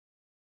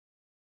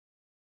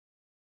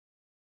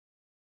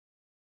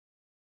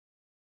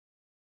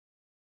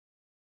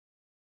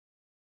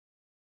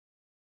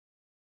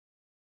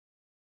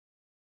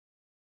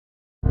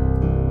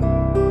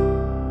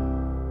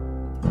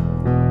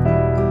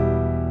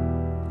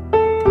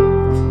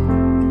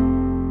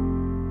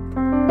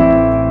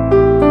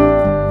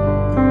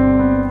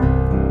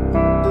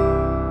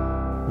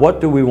What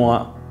do we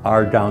want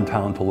our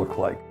downtown to look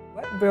like?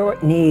 What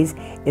Berwick needs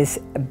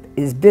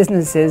is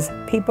businesses,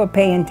 people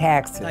paying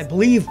taxes. I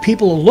believe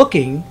people are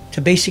looking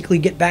to basically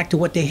get back to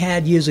what they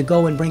had years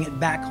ago and bring it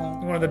back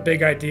home. One of the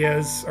big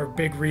ideas or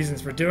big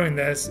reasons for doing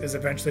this is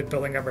eventually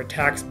building up our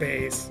tax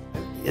base.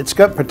 It's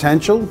got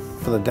potential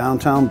for the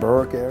downtown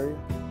Berwick area.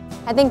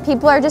 I think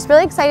people are just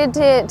really excited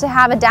to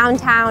have a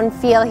downtown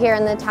feel here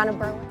in the town of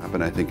Berwick.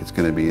 And I think it's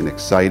going to be an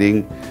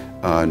exciting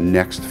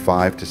next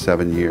 5 to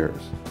 7 years.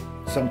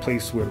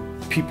 Someplace where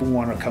people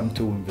want to come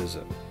to and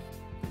visit.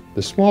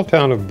 The small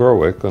town of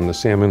Berwick on the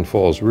Salmon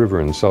Falls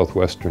River in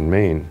southwestern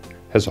Maine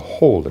has a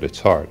hole at its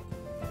heart.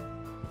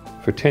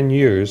 For 10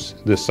 years,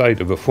 the site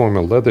of a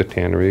former leather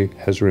tannery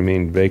has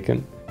remained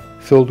vacant,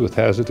 filled with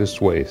hazardous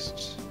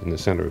wastes in the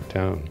center of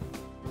town.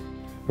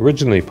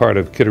 Originally part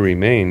of Kittery,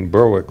 Maine,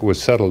 Berwick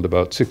was settled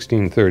about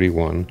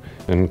 1631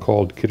 and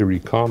called Kittery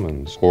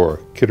Commons, or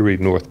Kittery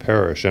North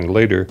Parish, and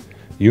later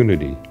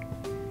Unity.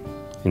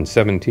 In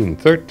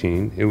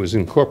 1713, it was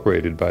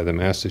incorporated by the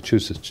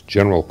Massachusetts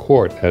General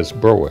Court as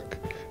Berwick,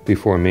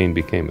 before Maine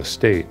became a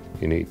state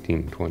in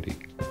 1820.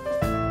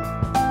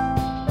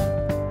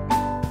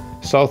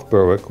 South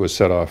Berwick was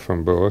set off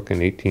from Berwick in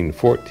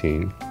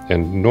 1814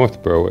 and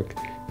North Berwick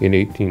in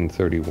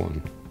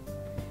 1831.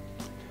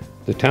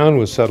 The town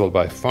was settled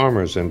by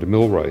farmers and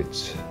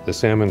millwrights. The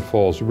Salmon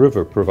Falls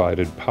River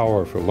provided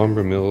power for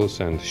lumber mills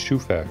and shoe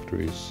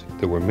factories.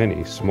 There were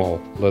many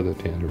small leather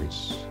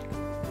tanneries.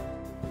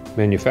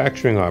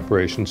 Manufacturing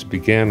operations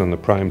began on the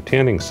prime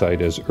tanning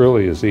site as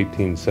early as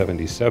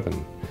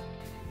 1877,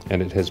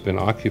 and it has been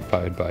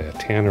occupied by a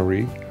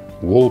tannery,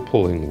 wool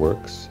pulling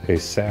works, a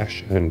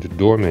sash and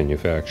door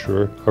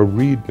manufacturer, a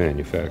reed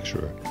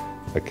manufacturer,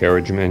 a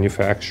carriage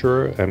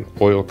manufacturer, an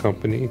oil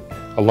company,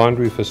 a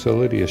laundry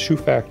facility, a shoe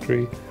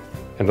factory,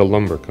 and a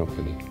lumber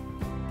company.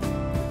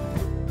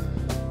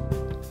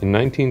 In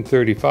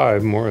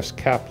 1935, Morris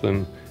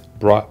Kaplan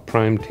brought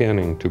prime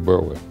tanning to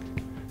Berwick.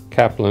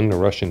 Kaplan, a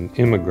Russian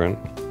immigrant,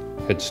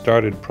 had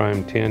started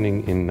prime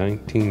tanning in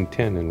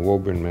 1910 in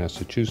Woburn,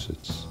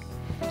 Massachusetts.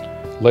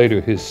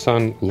 Later, his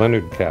son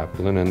Leonard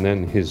Kaplan and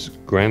then his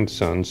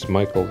grandsons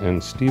Michael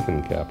and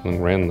Stephen Kaplan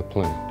ran the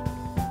plant.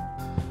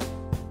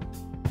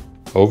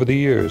 Over the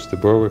years, the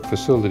Berwick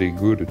facility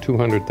grew to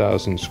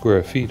 200,000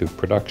 square feet of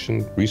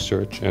production,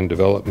 research and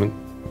development,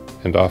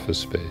 and office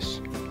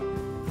space.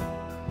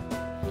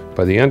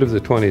 By the end of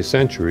the 20th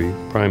century,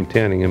 prime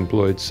tanning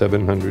employed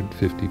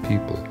 750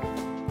 people.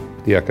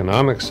 The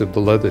economics of the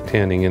leather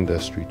tanning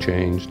industry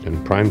changed,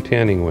 and prime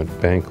tanning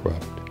went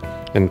bankrupt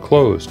and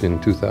closed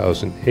in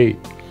 2008,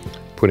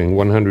 putting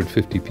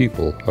 150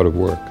 people out of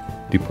work,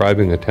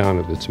 depriving the town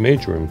of its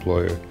major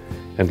employer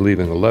and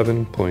leaving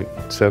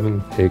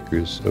 11.7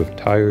 acres of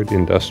tired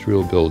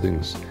industrial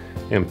buildings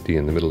empty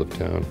in the middle of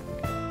town.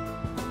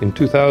 In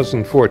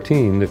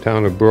 2014, the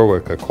town of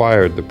Berwick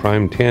acquired the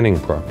prime tanning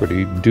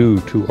property due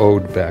to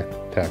owed back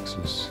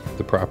taxes.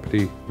 The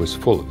property was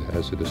full of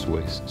hazardous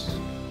wastes.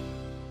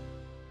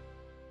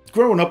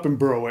 Growing up in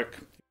Berwick,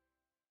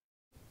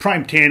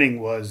 prime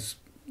tanning was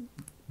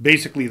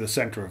basically the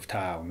center of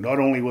town. Not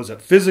only was it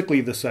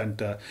physically the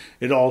center,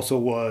 it also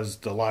was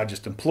the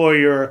largest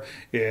employer.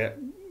 It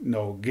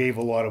gave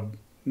a lot of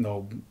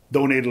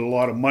donated a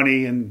lot of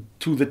money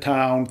to the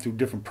town through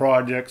different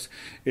projects.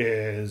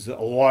 A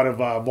lot of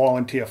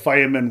volunteer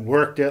firemen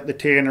worked at the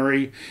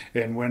tannery,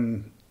 and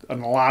when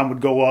an alarm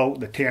would go out,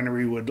 the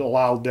tannery would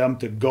allow them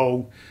to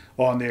go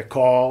on their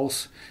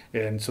calls,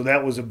 and so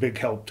that was a big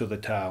help to the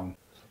town.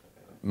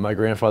 My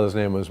grandfather's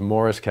name was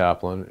Morris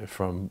Kaplan,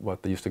 from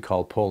what they used to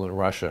call Poland,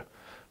 Russia.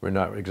 We're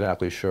not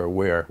exactly sure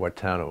what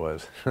town it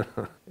was.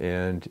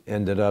 And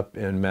ended up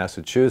in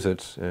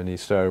Massachusetts, and he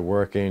started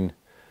working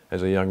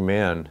as a young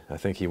man. I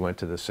think he went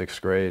to the 6th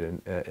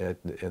grade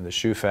in the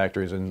shoe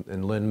factories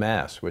in Lynn,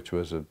 Mass., which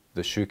was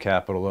the shoe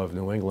capital of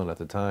New England at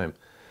the time.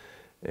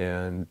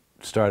 And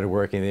started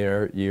working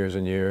there years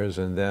and years,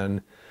 and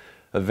then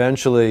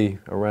eventually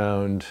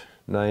around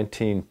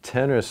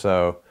 1910 or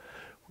so,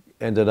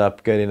 ended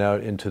up getting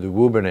out into the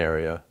Woburn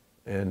area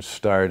and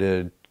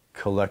started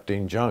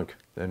collecting junk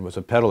and was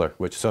a peddler,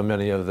 which so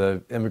many of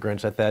the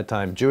immigrants at that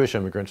time, Jewish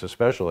immigrants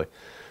especially,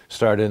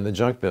 started in the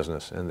junk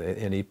business,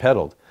 and he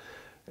peddled.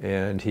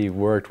 And he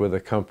worked with a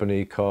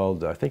company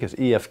called, I think it's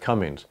E.F.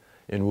 Cummings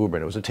in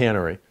Woburn. It was a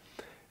tannery,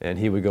 and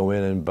he would go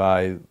in and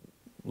buy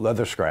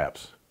leather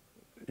scraps,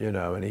 and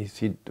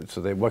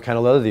so what kind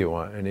of leather do you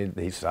want? And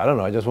he said, I don't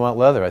know, I just want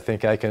leather. I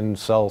think I can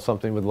sell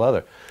something with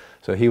leather.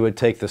 So he would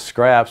take the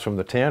scraps from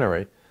the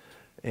tannery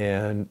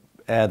and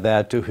add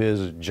that to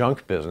his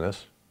junk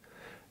business,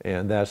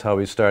 and that's how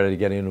he started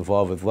getting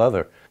involved with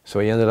leather. So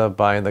he ended up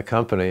buying the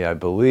company. I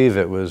believe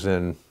it was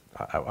in,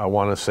 I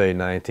want to say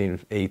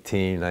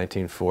 1918,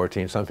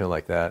 1914, something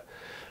like that.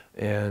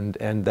 And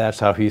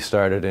that's how he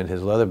started in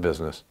his leather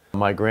business.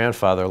 My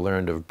grandfather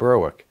learned of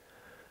Berwick,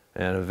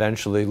 and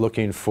eventually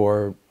looking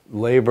for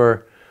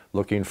labor,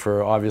 looking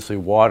for obviously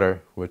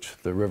water, which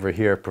the river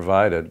here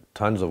provided,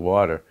 tons of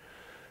water.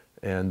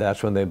 And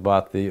that's when they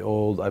bought the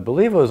old, I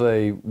believe it was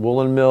a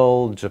woolen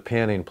mill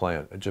Japanning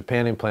plant. A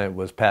Japanning plant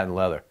was patent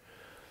leather.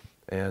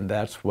 And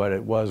that's what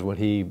it was when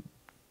he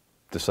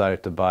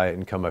decided to buy it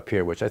and come up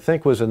here, which I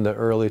think was in the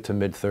early to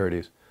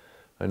mid-30s.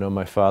 I know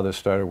my father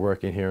started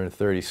working here in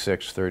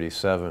 36,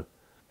 37.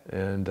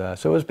 And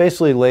so it was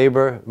basically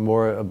labor,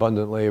 more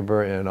abundant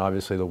labor, and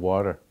obviously the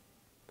water.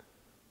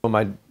 Well,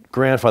 my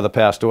grandfather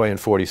passed away in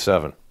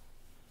 47.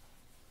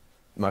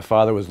 My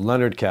father was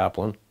Leonard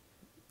Kaplan,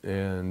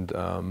 and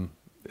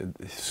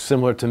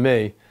similar to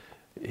me,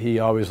 he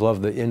always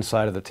loved the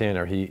inside of the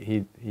tanner.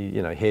 He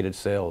you know, hated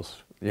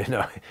sales. You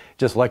know,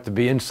 just liked to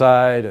be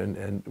inside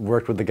and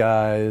worked with the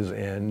guys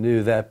and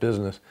knew that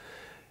business.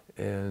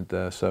 And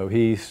so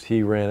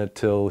he ran it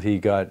till he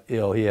got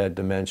ill. He had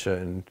dementia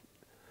in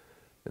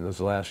those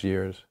last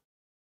years.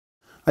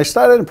 I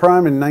started in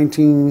Prime in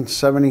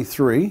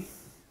 1973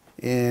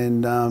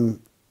 and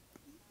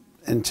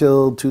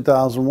until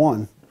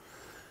 2001,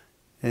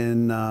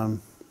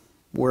 and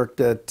worked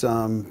at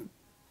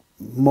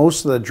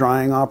most of the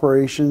drying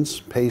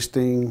operations,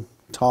 pasting,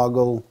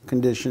 toggle,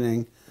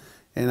 conditioning,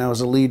 and I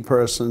was a lead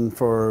person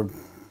for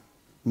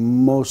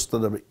most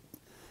of the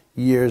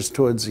years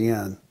towards the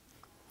end.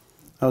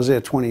 I was there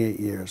 28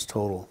 years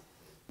total.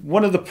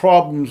 One of the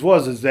problems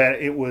is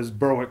that it was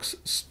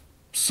Berwick's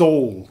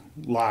sole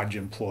large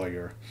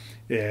employer.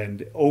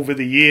 And over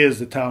the years,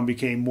 the town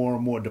became more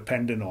and more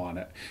dependent on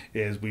it.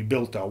 As we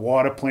built our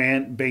water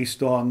plant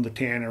based on the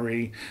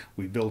tannery,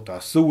 we built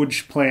our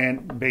sewage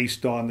plant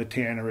based on the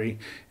tannery.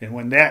 And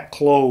when that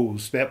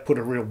closed, that put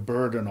a real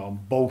burden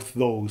on both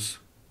those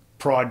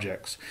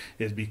projects,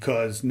 is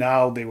because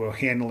now they were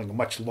handling a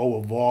much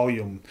lower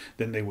volume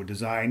than they were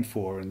designed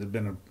for. And there's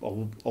been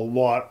a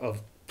lot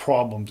of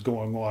problems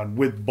going on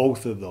with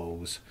both of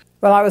those.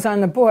 Well, I was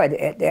on the board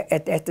at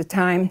the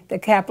time the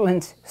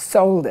Kaplans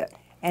sold it.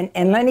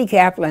 And Lenny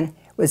Kaplan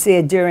was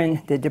there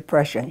during the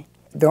Depression.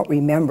 Don't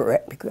remember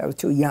it because I was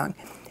too young.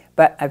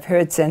 But I've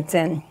heard since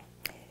then.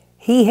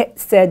 He had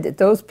said that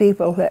those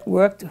people that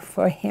worked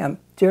for him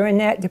during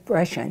that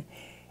Depression,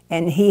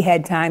 and he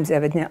had times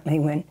evidently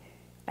when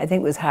I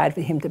think it was hard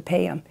for him to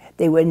pay them,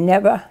 they were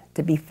never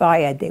to be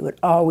fired. They would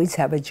always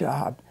have a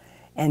job.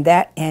 And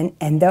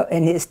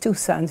his two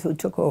sons who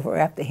took over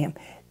after him,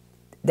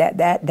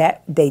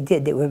 that they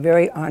did. They were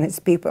very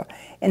honest people.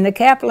 And the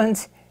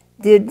Kaplans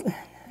did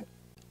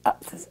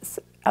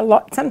a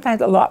lot,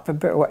 sometimes a lot for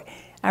Berwick.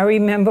 I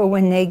remember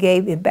when they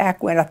gave it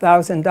back when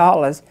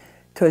 $1,000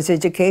 towards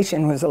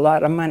education was a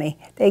lot of money.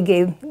 They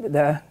gave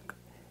the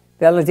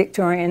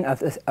valedictorian of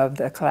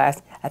the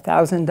class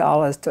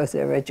 $1,000 towards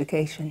their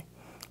education,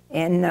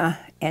 and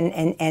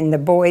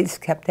the boys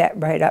kept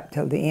that right up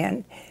till the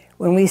end.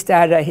 When we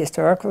started our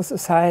historical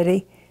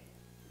society,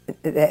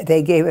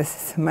 they gave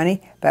us some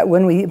money, but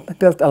when we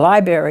built the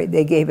library,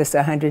 they gave us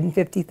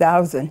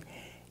 $150,000,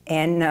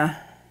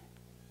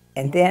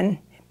 and then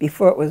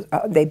before it was,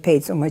 they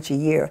paid so much a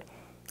year.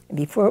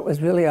 Before it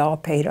was really all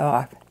paid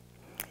off,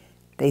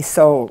 they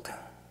sold.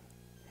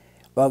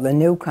 Well, the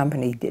new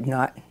company did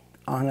not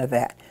honor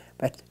that,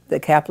 but the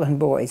Kaplan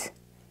boys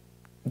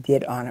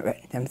did honor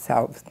it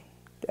themselves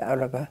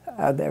out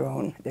of their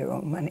own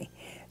money.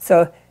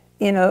 So,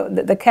 you know,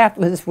 the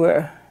Kaplans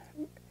were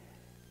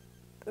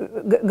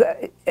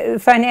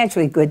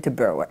financially good to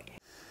Berwick.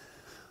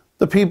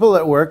 The people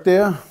that worked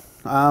there,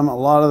 a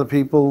lot of the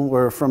people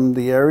were from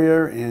the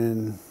area,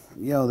 and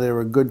you know, they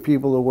were good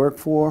people to work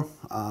for.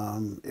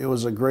 It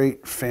was a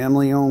great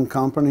family-owned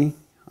company.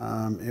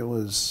 It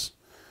was,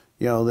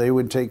 you know, they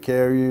would take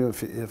care of you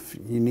if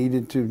you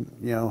needed to,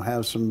 you know,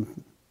 have some,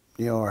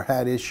 you know, or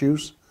had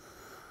issues.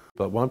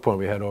 But at one point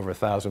we had over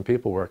 1,000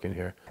 people working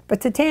here.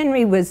 But the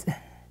tannery was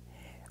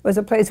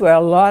a place where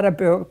a lot of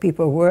Berwick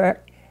people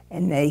worked,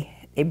 and they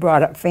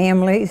brought up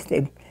families.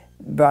 They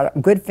brought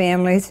up good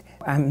families.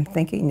 I'm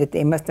thinking that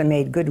they must have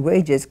made good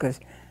wages because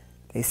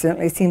they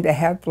certainly seemed to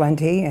have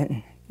plenty,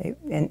 and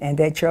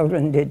their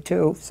children did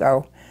too.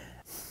 So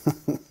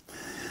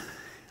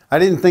I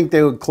didn't think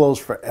they would close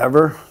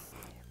forever.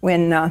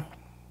 When the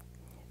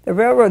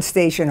railroad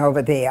station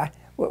over there,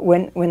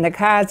 when the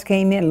cars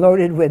came in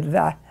loaded with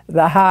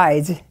the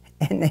hides,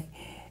 and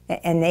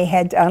they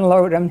had to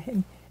unload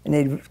them, and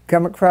they'd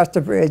come across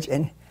the bridge,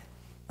 and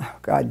oh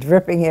God,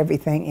 dripping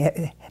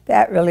everything.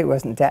 That really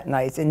wasn't that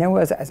nice, and there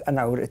was an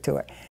odor to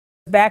it.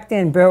 Back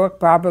then, Berwick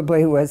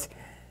probably was,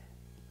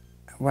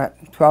 what,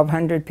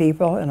 1,200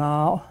 people in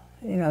all.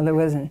 You know, there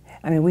wasn't,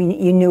 I mean,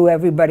 you knew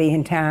everybody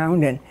in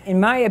town, and in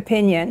my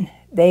opinion,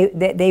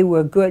 they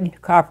were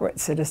good corporate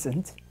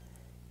citizens.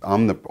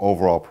 I'm the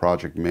overall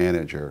project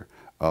manager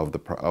of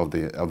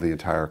the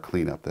entire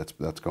cleanup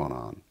that's going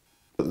on.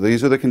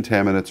 These are the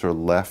contaminants or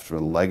left or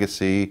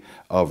legacy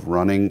of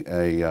running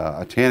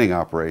a tanning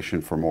operation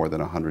for more than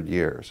 100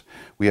 years.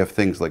 We have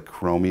things like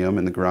chromium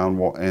in the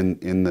groundwater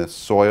and in the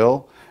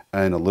soil,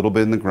 and a little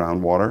bit in the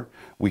groundwater.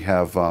 We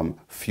have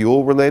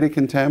fuel-related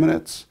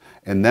contaminants,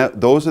 And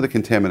those are the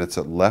contaminants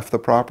that left the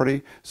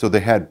property. So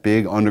they had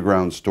big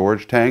underground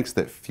storage tanks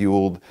that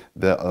fueled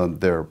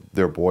their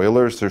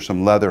boilers. There's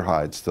some leather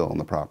hides still on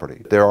the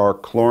property. There are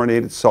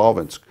chlorinated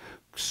solvents.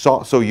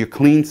 So you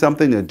clean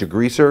something, a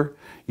degreaser,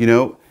 you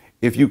know,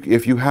 if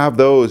you have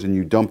those and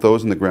you dump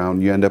those in the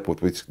ground, you end up with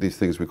these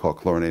things we call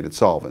chlorinated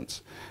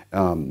solvents.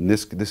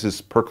 This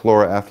is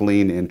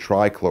perchloroethylene and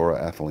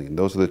trichloroethylene.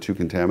 Those are the two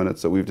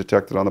contaminants that we've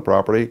detected on the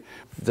property.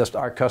 Just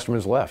our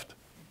customers left.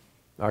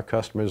 Our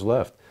customers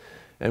left.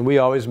 And we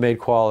always made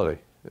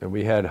quality. And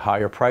we had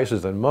higher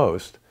prices than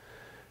most.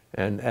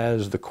 And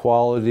as the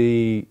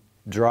quality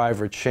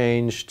driver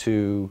changed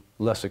to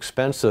less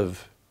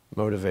expensive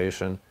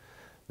motivation,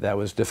 that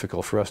was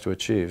difficult for us to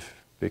achieve.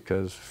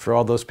 Because for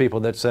all those people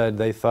that said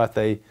they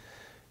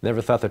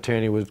never thought the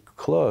tannery would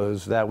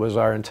close, that was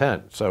our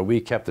intent. So we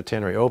kept the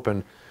tannery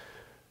open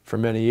for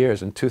many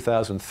years. In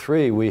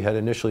 2003, we had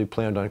initially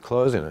planned on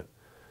closing it.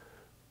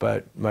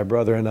 But my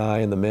brother and I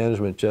and the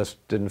management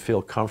just didn't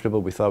feel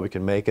comfortable. We thought we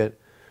could make it,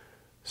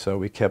 so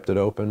we kept it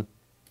open.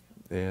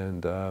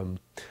 And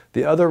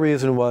the other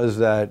reason was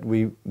that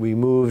we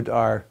moved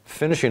our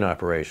finishing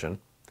operation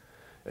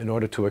in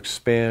order to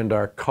expand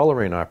our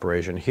coloring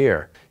operation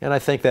here. And I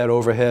think that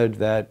overhead,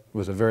 that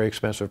was a very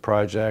expensive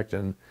project,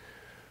 and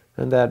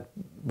that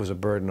was a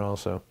burden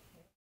also.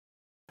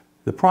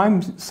 The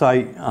Prime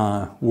site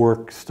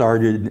work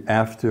started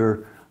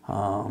after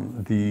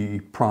the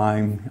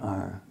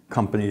Prime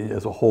company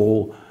as a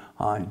whole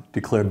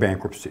declared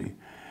bankruptcy.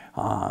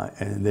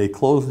 And they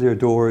closed their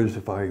doors,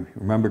 if I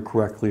remember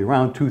correctly,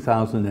 around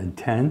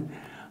 2010.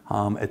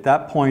 At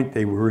that point,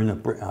 they were in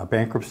a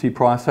bankruptcy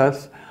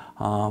process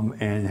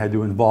and had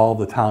to involve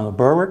the town of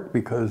Berwick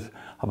because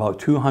about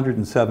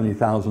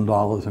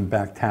 $270,000 in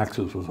back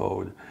taxes was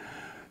owed.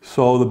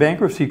 So the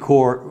bankruptcy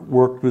court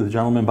worked with a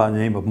gentleman by the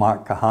name of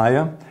Mark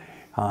Kahaya.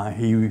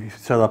 He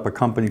set up a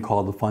company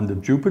called the Fund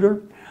of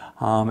Jupiter,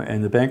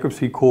 and the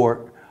bankruptcy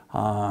court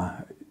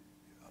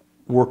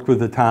worked with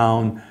the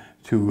town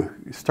to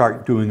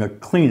start doing a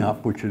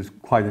cleanup, which is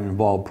quite an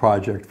involved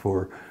project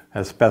for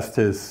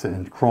asbestos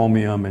and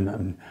chromium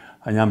and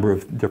a number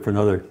of different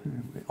other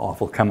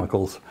awful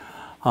chemicals.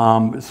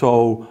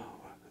 So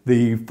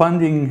the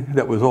funding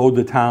that was owed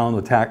the town,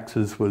 the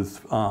taxes, was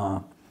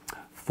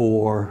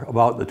for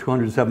about the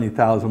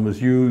 $270,000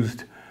 was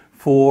used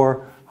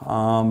for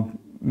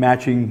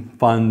matching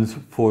funds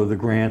for the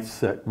grants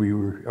that we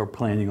are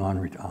planning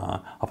on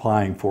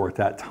applying for at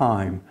that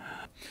time.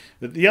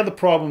 The other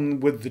problem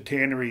with the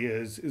tannery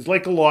is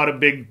like a lot of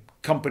big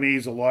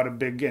companies, a lot of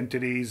big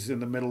entities in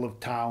the middle of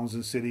towns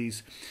and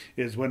cities,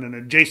 is when an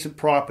adjacent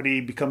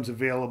property becomes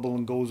available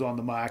and goes on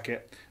the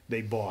market,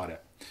 they bought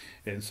it.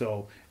 And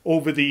so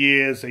over the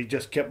years, they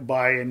just kept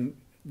buying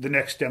the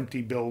next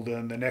empty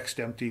building, the next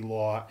empty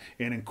lot,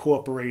 and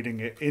incorporating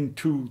it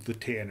into the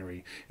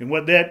tannery. And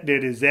what that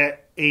did is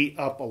that ate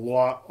up a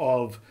lot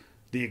of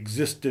the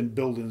existing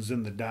buildings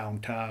in the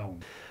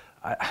downtown.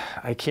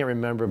 I can't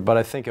remember, but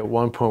I think at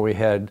one point we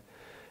had,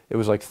 it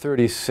was like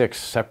 36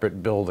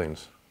 separate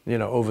buildings, you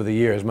know, over the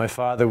years. My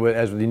father,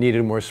 as we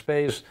needed more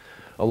space,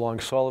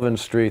 along Sullivan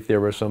Street, there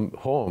were some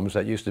homes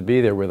that used to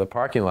be there where the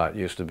parking lot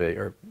used to be,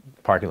 or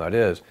parking lot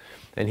is.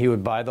 And he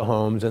would buy the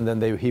homes, and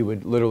then he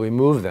would literally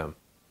move them.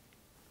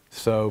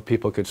 So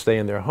people could stay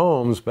in their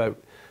homes, but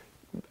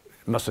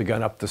it must have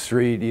gone up the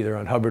street, either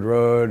on Hubbard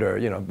Road or,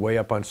 you know, way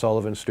up on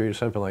Sullivan Street or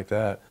something like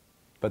that.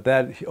 But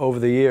that, over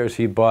the years,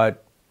 he bought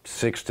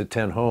 6 to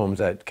 10 homes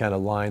that kind of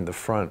lined the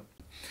front.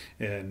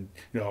 And,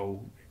 you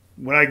know,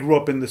 when I grew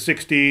up in the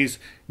 60s,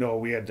 you know,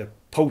 we had the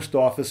post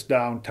office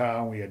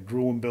downtown, we had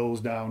Drew and Bill's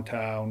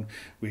downtown,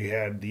 we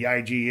had the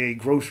IGA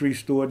grocery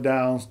store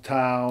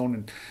downtown,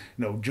 and,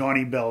 you know,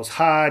 Johnny Bell's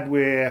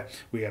Hardware,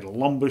 we had a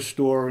lumber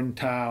store in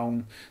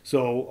town.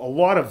 So a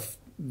lot of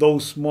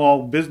those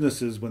small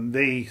businesses, when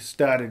they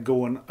started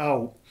going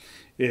out,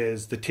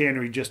 is the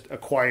tannery just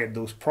acquired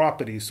those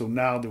properties, so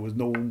now there was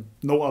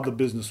no other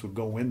business would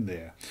go in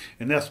there.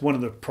 And that's one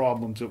of the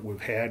problems that we've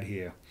had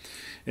here.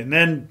 And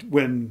then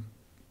when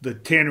the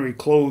tannery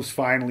closed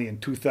finally in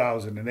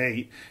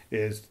 2008,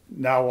 is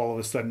now all of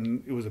a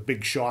sudden it was a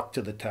big shock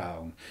to the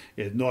town.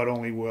 It not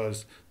only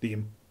was the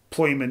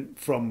employment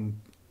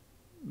from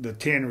the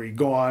tannery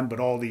gone, but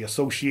all the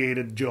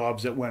associated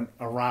jobs that went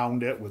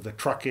around it with the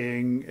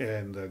trucking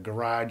and the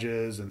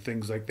garages and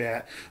things like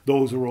that,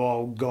 those are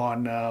all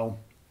gone now.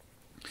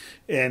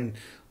 And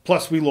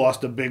plus we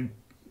lost a big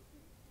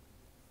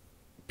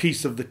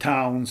piece of the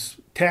town's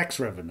tax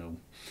revenue.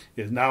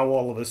 Is now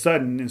all of a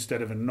sudden,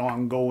 instead of an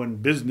ongoing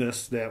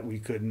business that we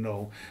could, you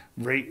know,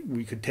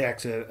 we could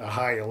tax at a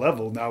higher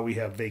level, now we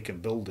have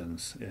vacant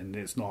buildings and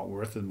it's not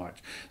worth as much.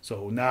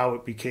 So now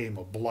it became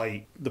a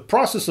blight. The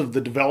process of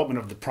the development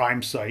of the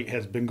Prime site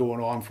has been going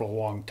on for a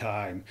long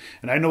time,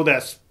 and I know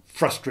that's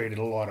frustrated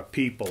a lot of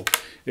people.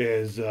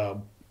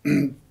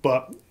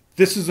 But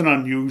this isn't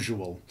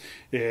unusual.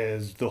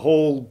 Is the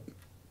whole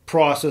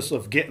process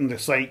of getting the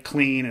site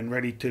clean and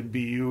ready to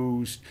be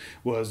used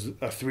was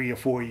a 3 or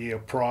 4 year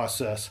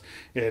process.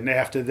 And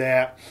after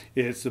that,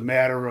 it's a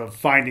matter of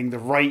finding the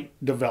right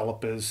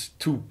developers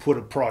to put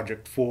a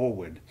project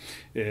forward.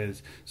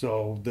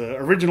 So the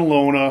original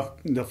owner,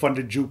 the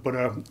funded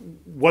Jupiter,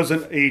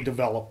 wasn't a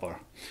developer.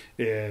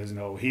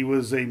 He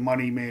was a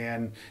money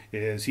man.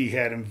 He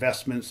had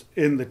investments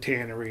in the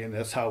tannery, and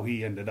that's how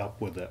he ended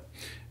up with it.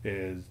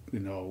 And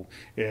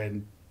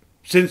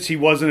since he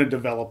wasn't a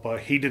developer,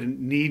 he didn't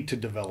need to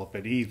develop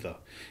it either,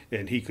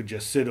 and he could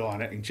just sit on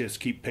it and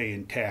just keep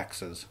paying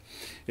taxes,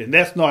 and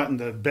that's not in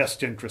the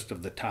best interest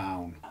of the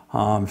town.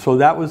 So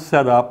that was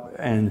set up,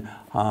 and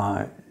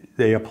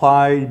they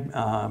applied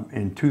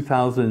in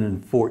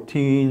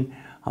 2014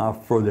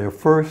 for their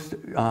first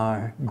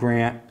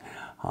grant,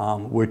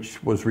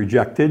 which was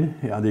rejected.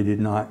 They did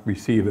not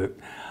receive it.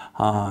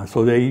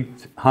 So they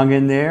hung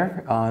in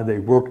there. They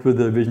worked with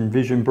the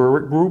Vision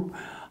Berwick group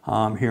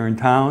here in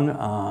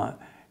town,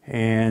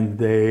 and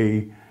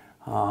they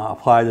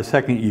applied the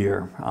second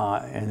year.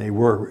 And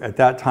at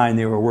that time,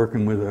 they were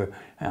working with an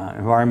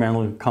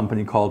environmental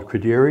company called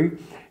Crederi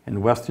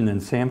in Weston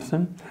and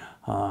Sampson,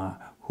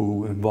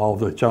 who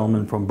involved a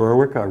gentleman from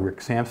Berwick, Rick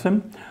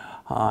Sampson.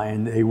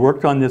 And they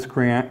worked on this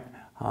grant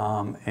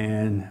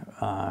and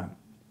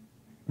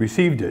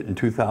received it in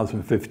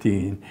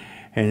 2015.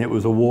 And it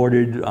was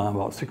awarded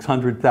about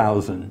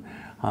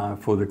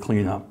 $600,000 for the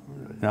cleanup.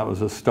 That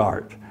was a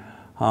start.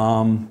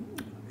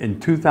 In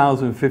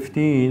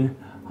 2015,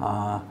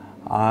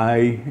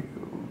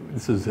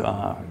 this is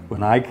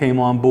when I came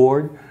on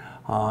board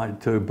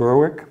to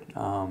Berwick.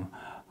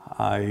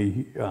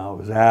 I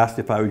was asked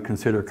if I would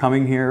consider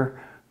coming here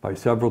by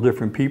several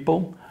different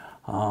people,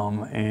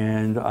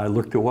 and I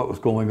looked at what was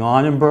going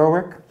on in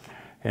Berwick.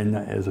 And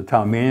as a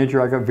town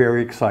manager, I got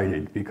very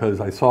excited because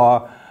I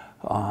saw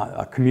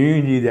a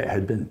community that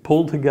had been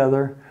pulled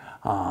together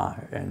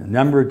in a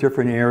number of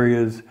different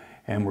areas,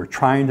 and we're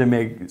trying to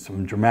make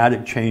some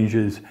dramatic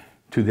changes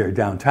to their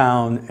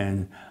downtown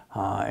and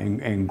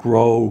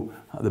grow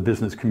the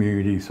business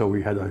community, so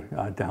we had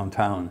a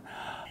downtown.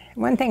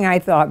 One thing I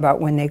thought about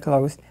when they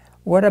closed,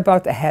 what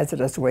about the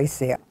hazardous waste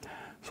there?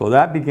 So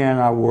that began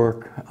our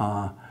work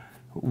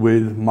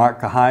with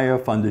Mark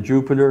Kahaya, Funded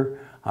Jupiter,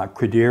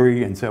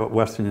 Crederi, and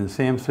Weston and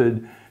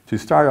Sampson to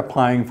start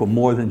applying for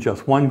more than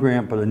just one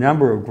grant, but a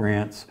number of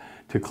grants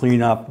to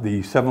clean up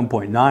the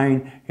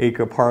 7.9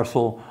 acre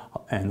parcel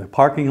and the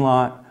parking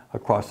lot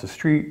across the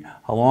street,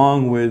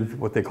 along with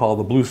what they call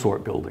the Blue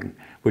Sort building,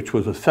 which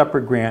was a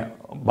separate grant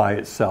by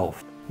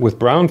itself. With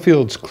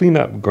brownfields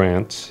cleanup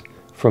grants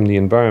from the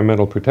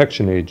Environmental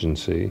Protection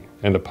Agency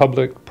and a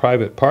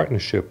public-private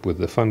partnership with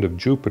the Fund of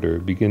Jupiter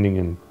beginning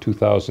in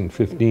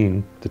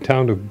 2015, the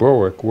town of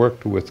Berwick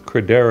worked with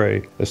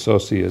Credere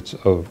Associates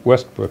of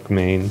Westbrook,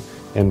 Maine,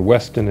 and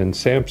Weston and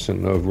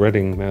Sampson of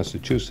Reading,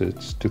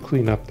 Massachusetts, to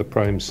clean up the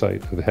prime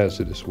site of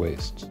hazardous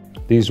wastes.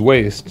 These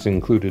wastes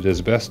included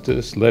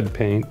asbestos, lead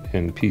paint,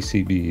 and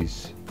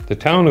PCBs. The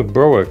town of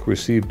Berwick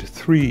received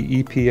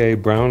 3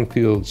 EPA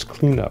brownfields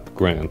cleanup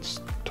grants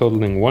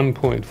totaling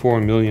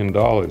 $1.4 million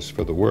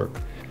for the work.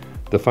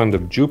 The Fund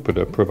of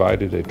Jupiter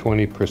provided a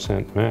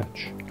 20%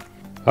 match.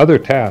 Other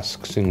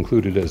tasks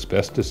included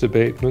asbestos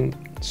abatement,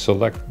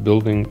 select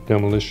building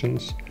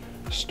demolitions,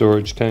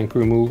 storage tank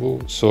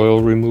removal,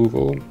 soil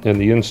removal,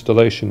 and the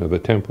installation of a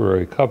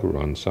temporary cover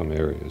on some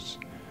areas.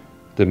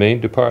 The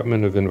Maine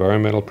Department of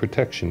Environmental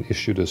Protection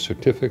issued a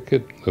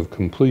certificate of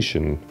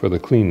completion for the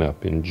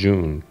cleanup in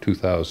June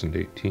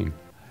 2018.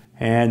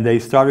 And they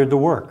started the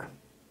work.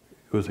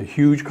 It was a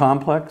huge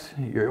complex,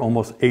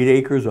 almost 8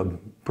 acres of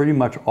pretty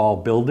much all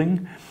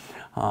building,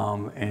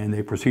 and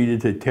they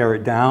proceeded to tear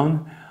it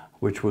down,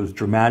 which was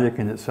dramatic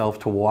in itself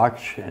to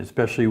watch,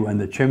 especially when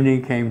the chimney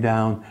came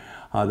down.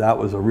 That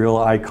was a real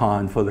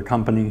icon for the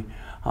company.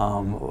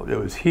 It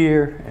was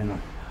here, and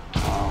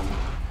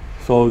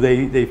so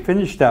they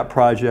finished that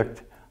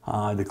project,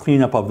 the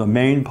cleanup of the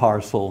main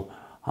parcel,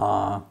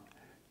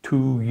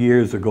 2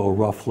 years ago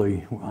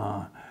roughly,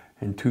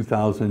 in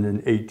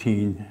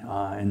 2018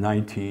 and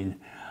 19.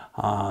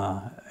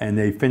 And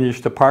they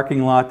finished the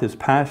parking lot this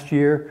past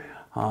year,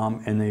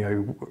 and they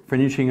are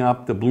finishing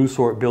up the Blue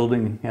Sort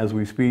building as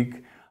we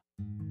speak.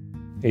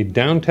 A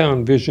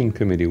Downtown Vision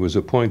Committee was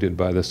appointed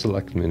by the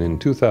Selectmen in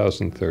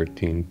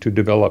 2013 to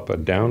develop a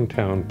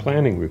downtown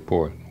planning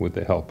report with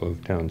the help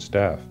of town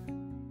staff.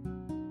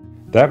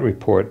 That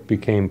report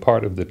became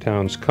part of the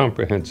town's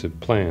comprehensive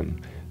plan,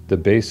 the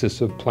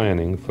basis of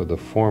planning for the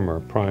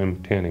former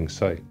prime tanning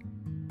site.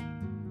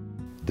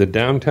 The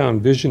Downtown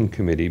Vision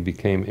Committee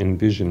became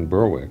Envision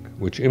Berwick,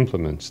 which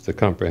implements the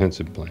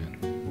comprehensive plan.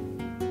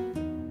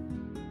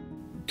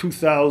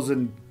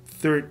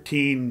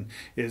 2013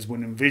 is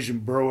when Envision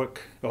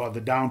Berwick, or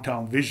the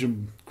Downtown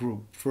Vision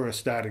Group, first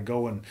started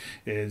going.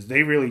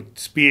 They really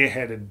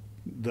spearheaded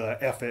the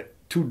effort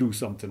to do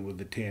something with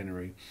the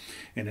tannery.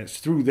 And it's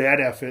through that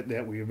effort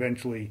that we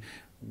eventually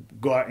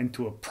got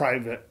into a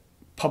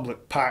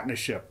private-public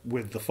partnership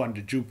with the Fund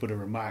of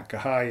Jupiter and Mark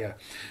Kahaya,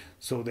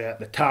 so that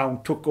the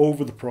town took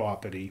over the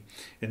property,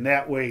 and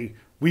that way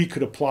we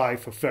could apply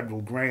for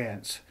federal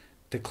grants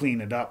to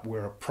clean it up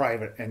where a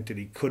private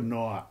entity could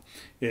not.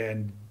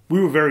 And we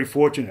were very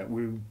fortunate.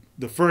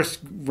 The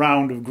first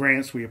round of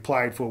grants we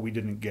applied for, we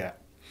didn't get.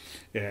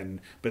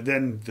 But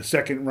then the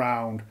second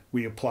round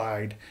we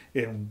applied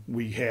and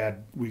we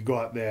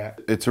got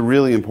that. It's a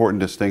really important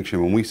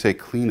distinction. When we say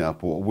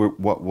cleanup,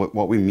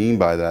 what we mean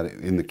by that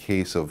in the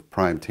case of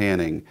prime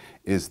tanning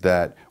is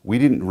that we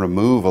didn't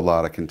remove a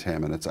lot of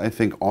contaminants. I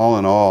think all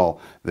in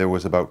all there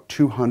was about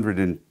 200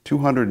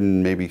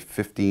 and maybe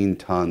 15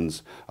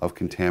 tons of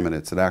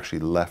contaminants that actually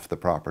left the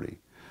property.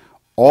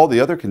 All the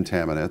other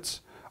contaminants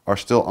are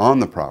still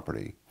on the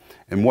property.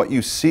 And what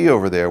you see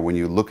over there when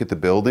you look at the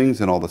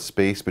buildings and all the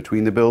space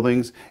between the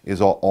buildings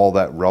is all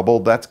that rubble.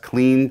 That's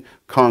clean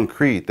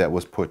concrete that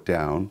was put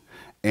down.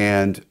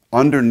 And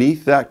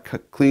underneath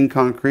that clean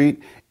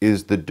concrete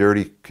is the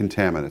dirty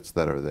contaminants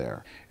that are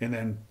there. And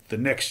then the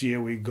next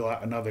year we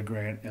got another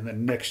grant, and the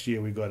next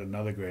year we got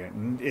another grant.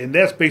 And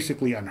that's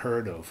basically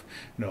unheard of.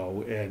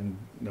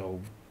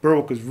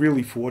 Berwick was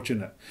really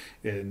fortunate.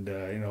 And,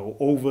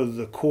 over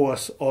the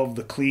course of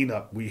the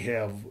cleanup, we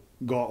have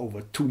got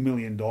over $2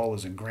 million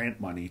in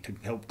grant money to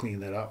help clean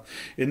that up.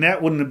 And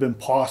that wouldn't have been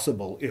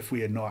possible if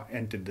we had not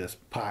entered this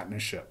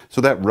partnership.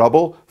 So that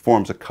rubble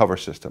forms a cover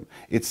system.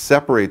 It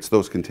separates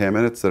those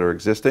contaminants that are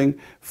existing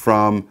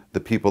from the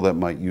people that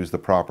might use the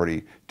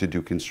property to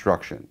do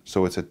construction.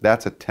 So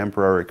that's a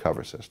temporary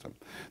cover system.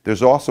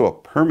 There's also a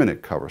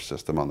permanent cover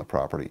system on the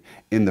property.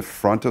 In the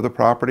front of the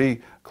property,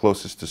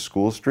 closest to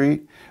School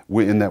Street,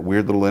 in that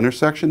weird little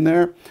intersection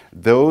there,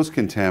 those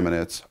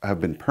contaminants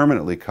have been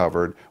permanently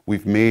covered.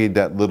 We've made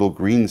that little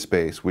green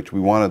space, which we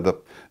wanted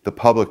the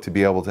public to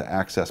be able to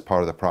access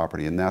part of the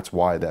property, and that's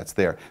why that's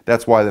there.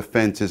 That's why the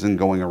fence isn't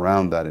going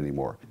around that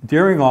anymore.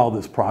 During all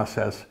this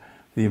process,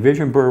 the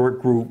Envision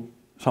Berwick group,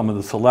 some of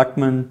the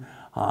selectmen,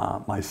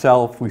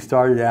 myself, we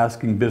started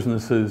asking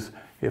businesses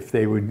if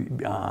they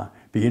would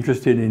be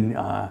interested in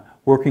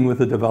working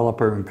with a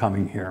developer and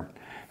coming here.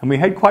 And we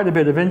had quite a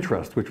bit of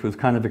interest, which was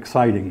kind of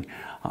exciting.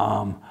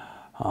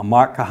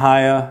 Mark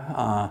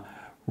Kahaya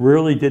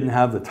really didn't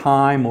have the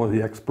time or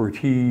the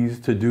expertise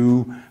to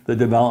do the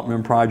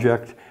development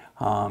project.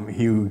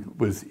 He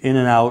was in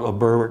and out of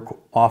Berwick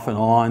off and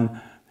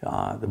on.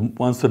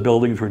 Once the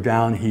buildings were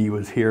down, he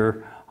was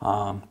here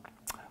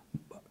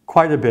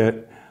quite a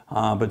bit,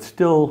 but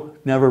still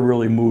never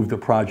really moved the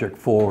project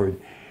forward.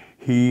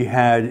 He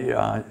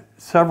had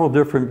several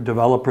different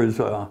developers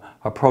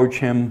approach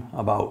him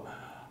about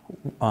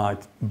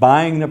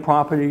buying the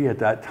property. At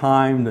that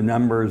time, the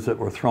numbers that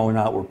were thrown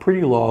out were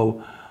pretty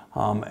low,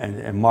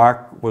 and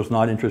Mark was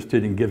not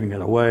interested in giving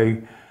it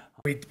away.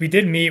 We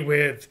did meet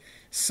with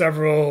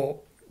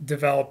several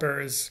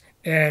developers,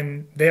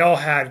 and they all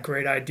had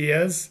great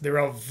ideas. They were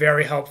all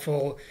very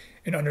helpful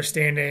in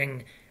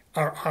understanding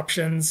our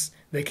options.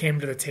 They came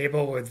to the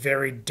table with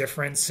very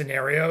different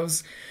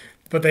scenarios,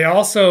 but they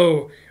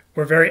also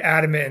were very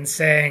adamant in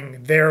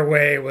saying their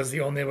way was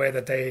the only way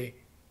that they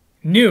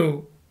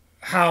knew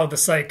how the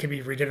site could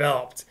be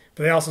redeveloped.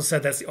 But they also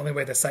said that's the only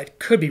way the site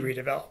could be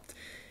redeveloped.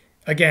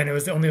 Again, it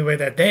was the only way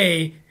that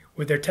they,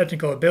 with their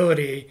technical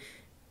ability,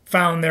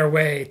 found their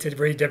way to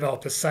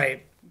redevelop the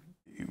site.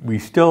 We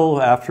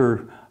still,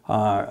 after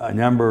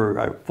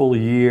a full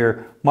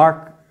year,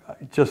 Mark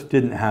just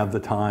didn't have the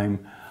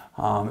time.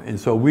 And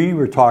so we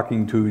were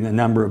talking to a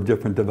number of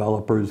different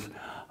developers,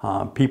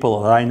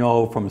 people that I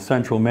know from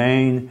Central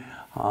Maine,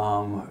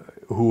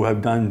 who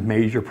have done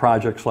major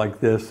projects like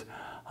this.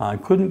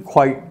 Couldn't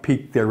quite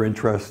pique their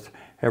interest.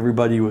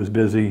 Everybody was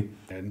busy.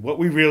 And what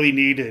we really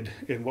needed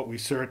and what we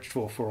searched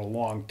for a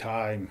long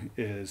time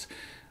is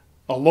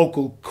a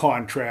local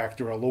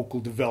contractor, a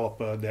local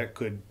developer that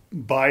could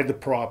buy the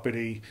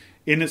property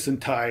in its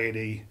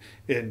entirety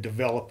and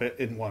develop it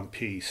in one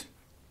piece.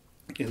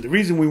 And the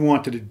reason we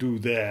wanted to do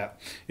that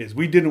is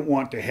we didn't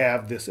want to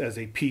have this as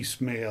a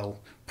piecemeal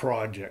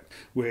project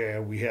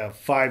where we have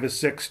 5 or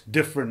 6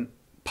 different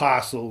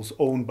parcels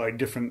owned by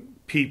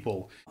different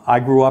people. I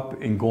grew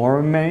up in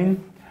Gorham,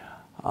 Maine,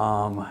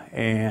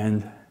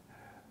 and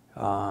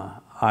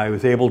I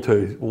was able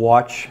to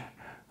watch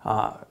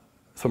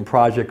some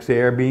projects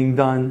there being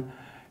done,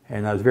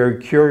 and I was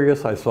very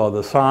curious. I saw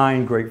the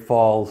sign, Great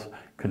Falls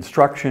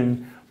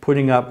Construction,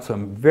 putting up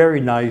some very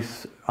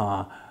nice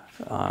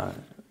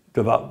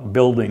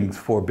buildings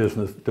for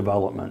business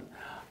development.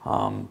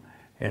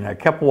 And I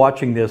kept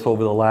watching this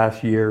over the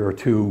last year or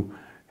two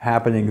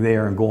happening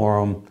there in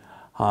Gorham.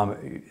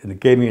 And it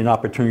gave me an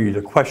opportunity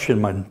to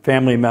question my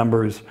family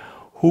members.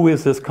 Who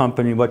is this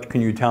company? What can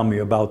you tell me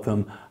about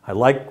them? I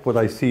like what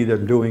I see they're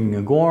doing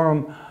in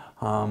Gorham.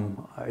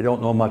 I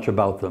don't know much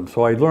about them.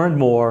 So I learned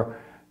more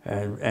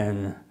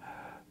and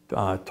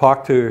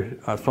talked to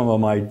some of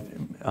my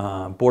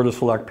Board of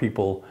Select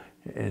people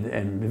and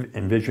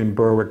Envision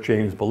Berwick,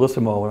 James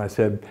Bellissimo, and I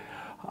said,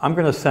 I'm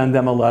going to send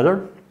them a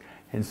letter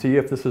and see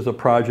if this is a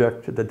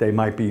project that they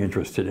might be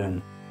interested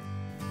in.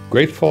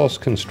 Great Falls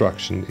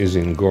Construction is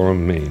in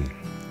Gorham, Maine.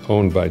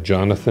 Owned by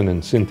Jonathan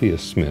and Cynthia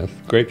Smith,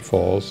 Great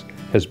Falls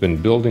has been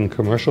building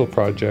commercial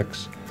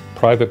projects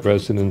private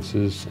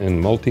residences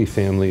and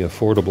multifamily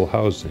affordable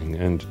housing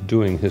and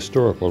doing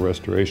historical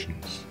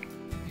restorations.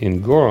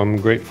 In Gorham,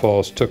 Great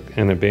Falls took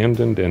an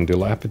abandoned and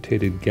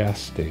dilapidated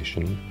gas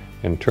station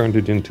and turned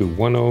it into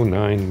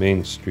 109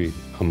 Main Street,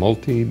 a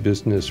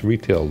multi-business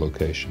retail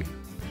location.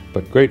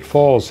 But Great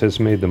Falls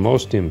has made the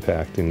most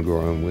impact in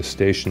Gorham with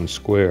Station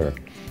Square,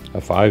 a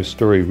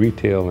 5-story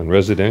retail and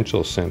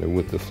residential center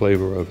with the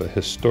flavor of a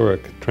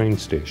historic train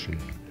station.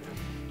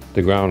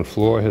 The ground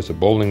floor has a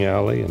bowling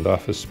alley and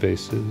office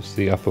spaces,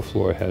 the upper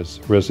floor has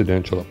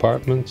residential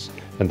apartments,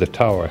 and the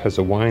tower has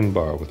a wine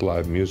bar with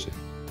live music.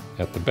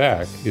 At the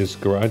back is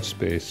garage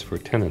space for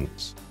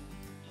tenants.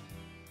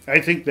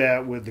 I think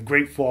that with the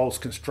Great Falls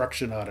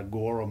construction out of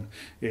Gorham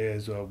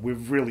is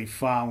we've really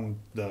found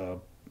the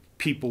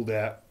people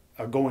that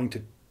are going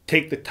to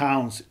take the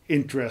town's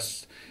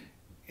interests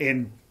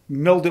and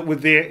meld it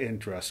with their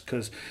interests,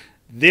 because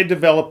they're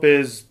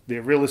developers,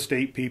 they're real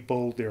estate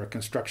people, they're a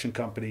construction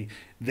company.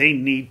 They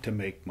need to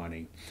make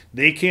money.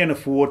 They can't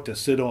afford to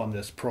sit on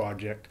this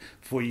project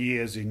for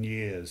years and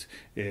years.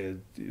 They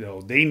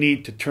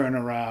need to turn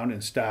around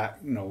and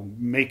start,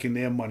 making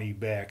their money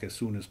back as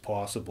soon as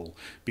possible.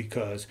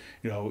 Because,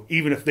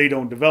 even if they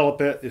don't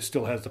develop it, it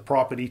still has the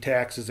property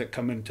taxes that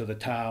come into the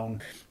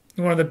town.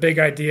 One of the big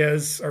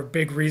ideas or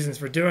big reasons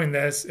for doing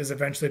this is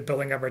eventually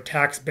building up our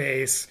tax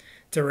base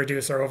to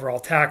reduce our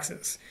overall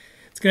taxes.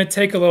 It's going to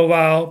take a little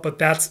while, but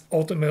that's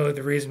ultimately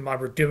the reason why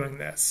we're doing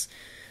this.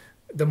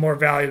 The more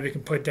value we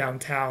can put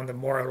downtown, the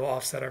more it will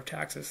offset our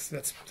taxes.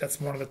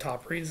 That's one of the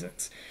top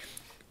reasons.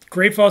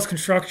 Great Falls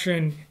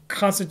construction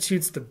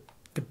constitutes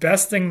the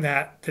best thing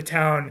that the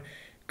town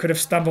could have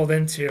stumbled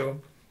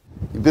into.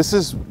 This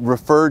is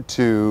referred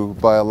to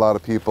by a lot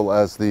of people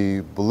as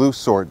the blue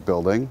sort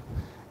building,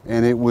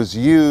 and it was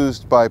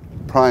used by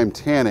Prime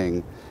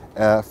Tanning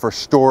for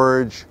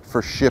storage,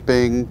 for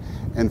shipping,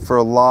 and for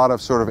a lot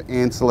of sort of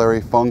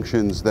ancillary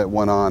functions that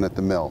went on at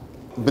the mill.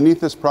 Beneath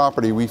this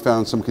property, we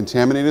found some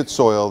contaminated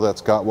soil that's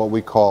got what we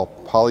call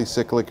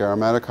polycyclic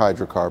aromatic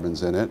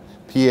hydrocarbons in it,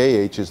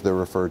 PAH as they're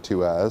referred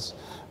to as,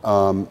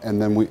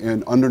 and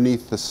then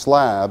underneath the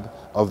slab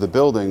of the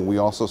building, we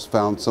also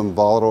found some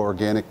volatile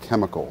organic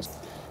chemicals.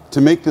 To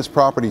make this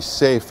property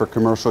safe for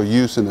commercial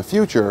use in the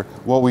future,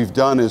 what we've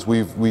done is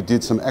we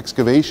did some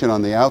excavation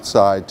on the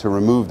outside to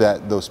remove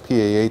those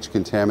PAH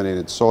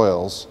contaminated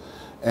soils,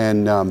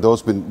 and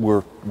those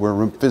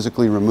were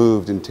physically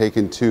removed and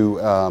taken to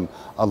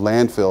a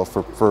landfill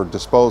for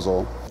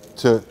disposal.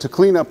 To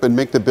clean up and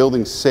make the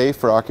building safe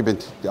for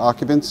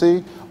occupancy,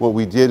 what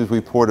we did is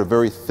we poured a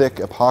very thick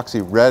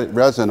epoxy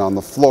resin on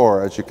the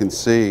floor. As you can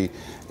see,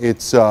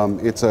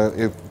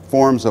 it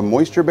forms a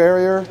moisture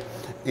barrier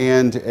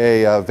and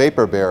a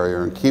vapor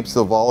barrier and keeps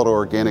the volatile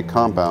organic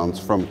compounds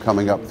from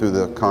coming up through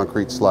the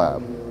concrete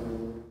slab.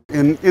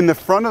 In the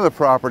front of the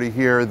property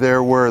here,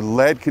 there were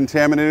lead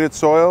contaminated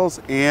soils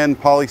and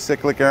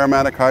polycyclic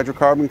aromatic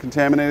hydrocarbon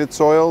contaminated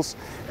soils.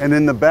 And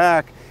in the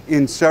back,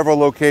 in several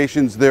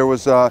locations, there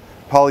was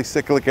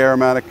polycyclic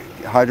aromatic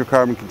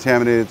hydrocarbon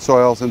contaminated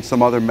soils and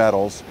some other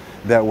metals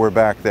that were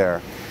back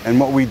there. And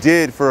what we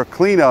did for a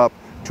cleanup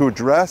to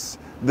address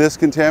this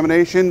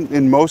contamination,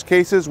 in most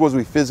cases, was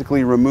we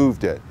physically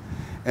removed it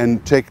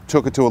and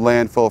took it to a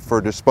landfill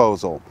for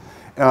disposal.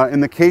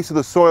 In the case of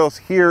the soils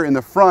here in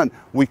the front,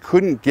 we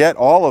couldn't get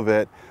all of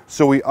it,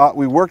 so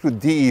we worked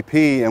with DEP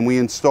and we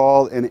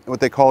installed what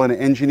they call an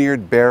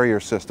engineered barrier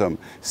system,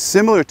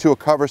 similar to a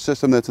cover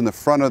system that's in the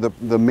front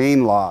of the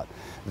main lot.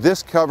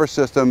 This cover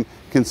system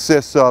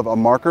consists of a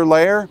marker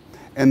layer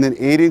and then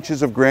 8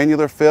 inches of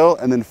granular fill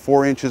and then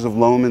 4 inches of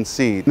loam and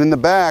seed. And in the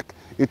back,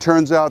 it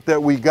turns out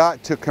that we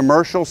got to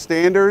commercial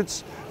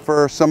standards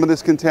for some of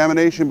this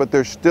contamination, but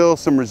there's still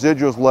some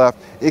residuals left.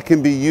 It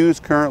can be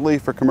used currently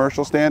for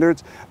commercial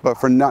standards, but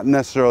for not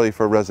necessarily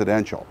for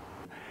residential.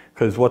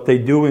 Because what they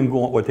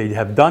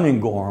have done in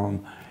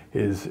Gorham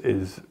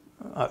is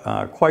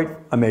quite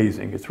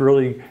amazing. It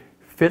really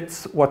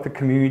fits what the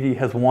community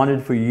has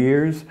wanted for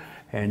years,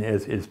 and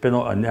it's been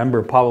a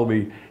number,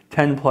 probably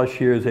 10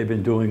 plus years they've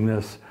been doing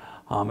this,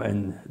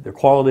 and the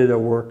quality of their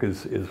work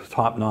is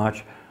top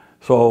notch.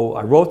 So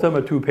I wrote them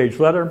a 2-page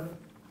letter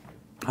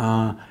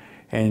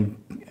and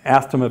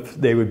asked them if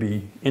they would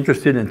be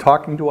interested in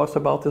talking to us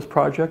about this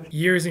project.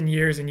 Years and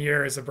years and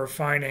years of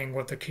refining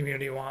what the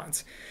community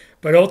wants.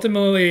 But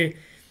ultimately,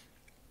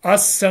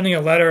 us sending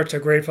a letter to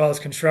Great Falls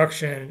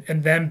Construction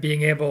and them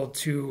being able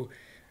to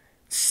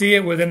see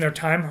it within their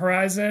time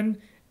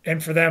horizon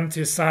and for them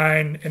to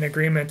sign an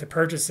agreement to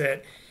purchase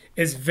it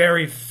is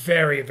very,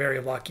 very, very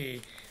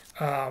lucky.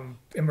 And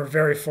we're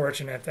very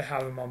fortunate to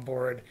have them on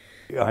board.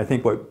 I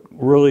think what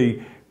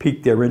really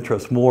piqued their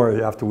interest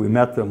more after we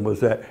met them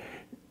was that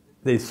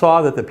they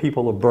saw that the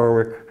people of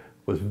Berwick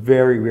was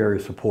very, very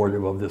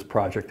supportive of this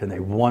project and they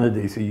wanted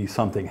to see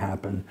something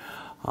happen.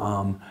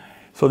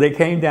 So they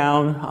came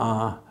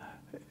down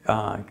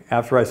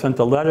after I sent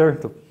the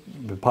letter,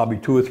 probably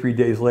 2 or 3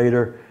 days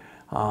later,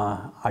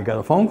 I got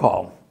a phone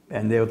call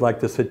and they would like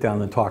to sit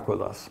down and talk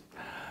with us,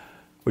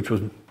 which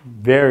was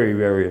very,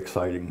 very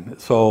exciting.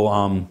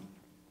 So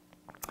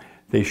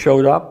they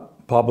showed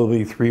up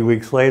Probably 3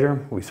 weeks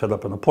later, we set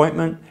up an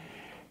appointment,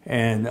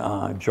 and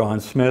John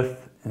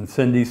Smith and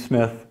Cindy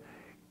Smith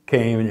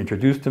came and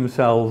introduced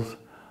themselves,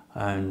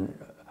 and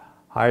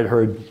I had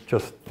heard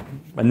just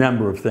a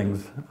number of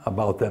things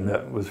about them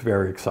that was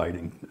very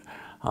exciting.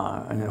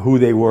 And who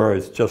they were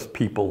as just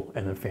people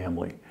and a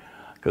family,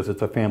 because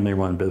it's a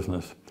family-run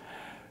business.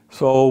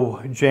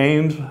 So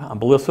James,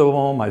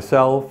 Belissimo,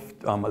 myself,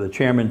 the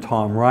chairman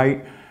Tom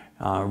Wright,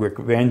 Rick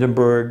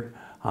Vandenberg,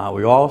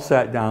 we all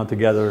sat down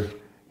together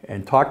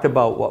and talked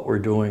about what we're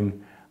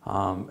doing,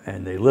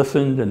 and they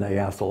listened and they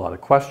asked a lot of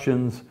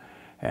questions,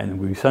 and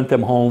we sent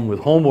them home with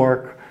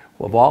homework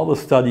of all the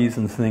studies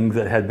and things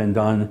that had been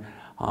done,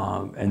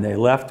 and they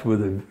left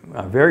with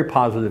a very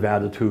positive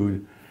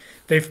attitude.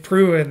 They've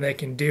proven they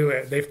can do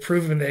it. They've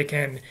proven they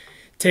can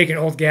take an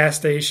old gas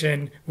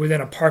station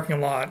within a parking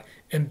lot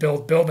and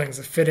build buildings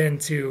that fit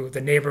into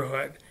the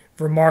neighborhood.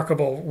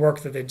 Remarkable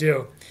work that they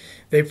do.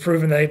 They've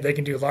proven that they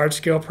can do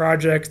large-scale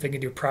projects. They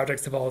can do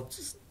projects of all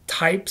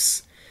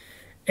types.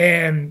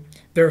 And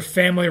they're a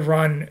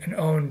family-run and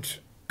owned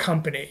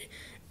company.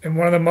 And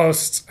one of the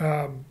most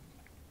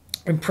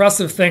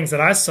impressive things that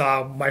I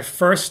saw my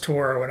first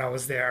tour when I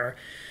was there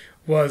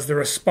was the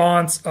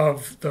response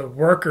of the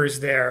workers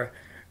there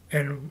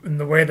and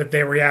the way that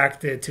they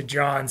reacted to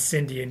John,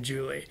 Cindy, and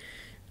Julie.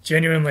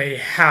 Genuinely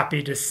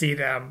happy to see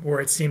them, where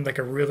it seemed like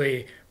a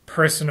really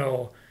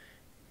personal,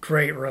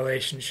 great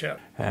relationship.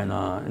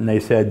 And they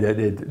said that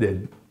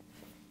they'd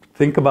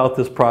think about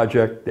this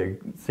project. They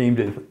seemed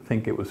to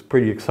think it was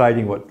pretty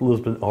exciting what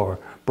Lisbon or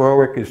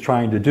Berwick is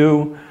trying to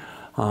do,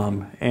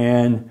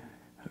 and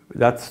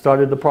that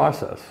started the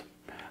process.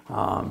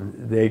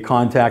 They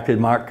contacted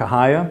Mark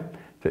Kahaya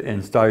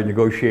and started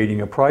negotiating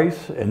a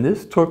price, and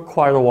this took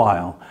quite a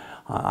while.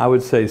 I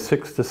would say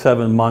 6 to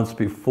 7 months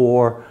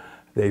before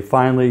they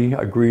finally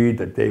agreed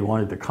that they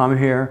wanted to come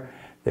here.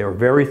 They were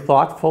very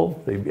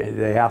thoughtful.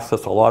 They asked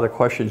us a lot of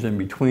questions in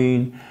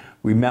between.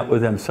 We met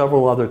with them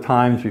several other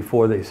times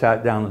before they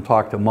sat down and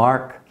talked to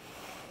Mark.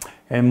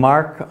 And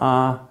Mark,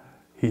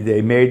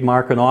 they made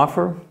Mark an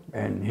offer,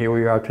 and here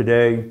we are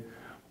today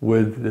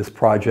with this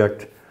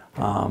project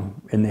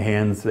in the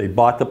hands. They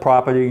bought the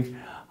property,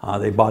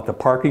 they bought the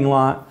parking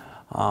lot,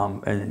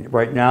 and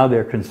right now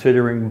they're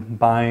considering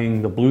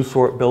buying the Blue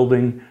Sort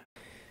building.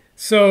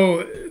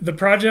 So the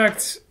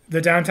project,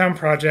 the downtown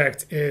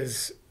project,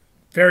 is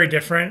very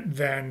different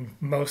than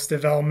most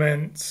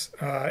developments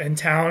in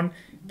town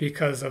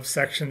because of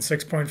section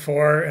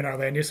 6.4 in our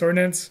land use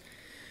ordinance.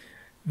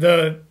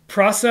 The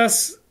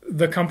process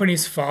the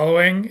company's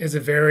following is a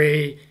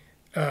very,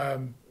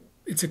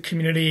 it's a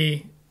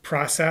community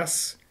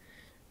process,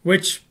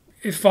 which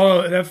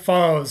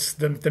follows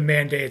the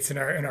mandates in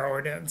our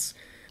ordinance.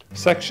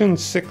 Section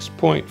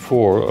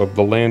 6.4 of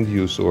the Land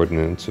Use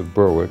Ordinance of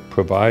Berwick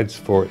provides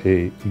for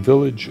a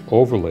village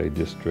overlay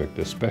district,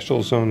 a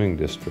special zoning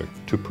district,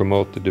 to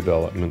promote the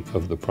development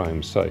of the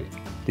prime site.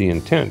 The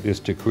intent is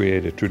to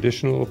create a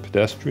traditional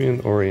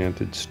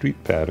pedestrian-oriented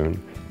street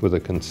pattern with a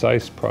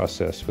concise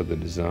process for the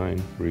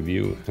design,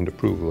 review, and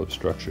approval of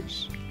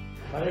structures.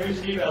 My name is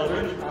Steve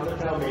Eldridge. I'm the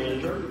town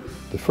manager.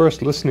 The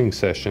first listening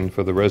session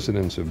for the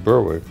residents of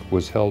Berwick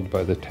was held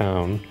by the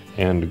town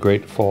and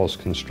Great Falls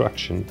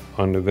Construction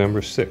on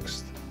November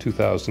 6,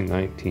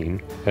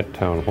 2019 at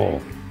Town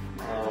Hall.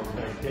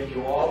 Thank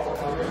you all for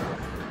coming.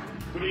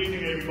 Good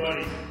evening,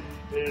 everybody.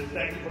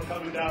 Thank you for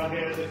coming down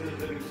here. This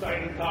is an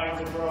exciting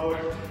time for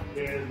Berwick.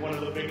 It's one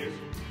of the biggest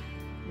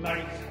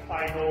nights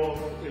I know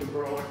of in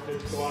Berwick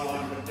that's gone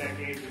on for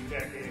decades and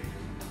decades.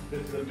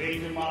 This is a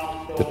major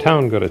milestone. The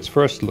town got its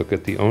first look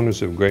at the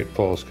owners of Great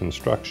Falls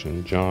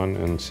Construction, John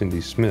and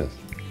Cindy Smith.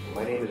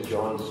 My name is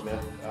John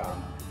Smith.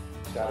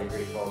 Started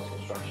Great Falls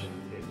Construction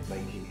in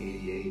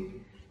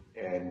 1988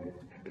 and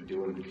have been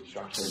doing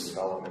construction and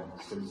development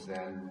since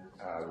then.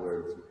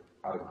 We're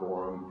out of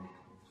Gorham,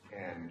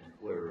 and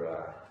we're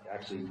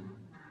actually,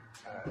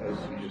 as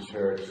you just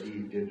heard,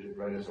 Steve did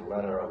write us a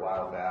letter a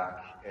while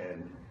back,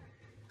 and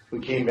we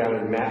came down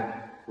and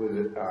met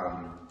with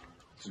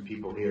some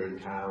people here in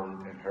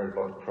town and heard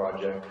about the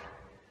project.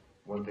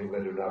 One thing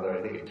led to another.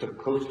 I think it took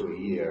close to a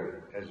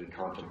year as we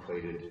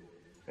contemplated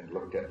and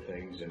looked at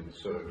things and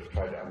sort of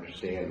tried to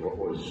understand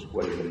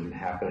what had been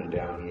happening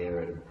down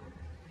here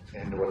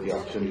and what the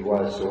opportunity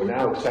was. So we're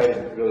now excited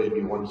to really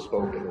be one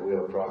spoke in the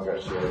wheel of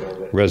progress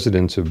here.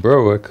 Residents of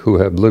Berwick, who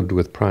have lived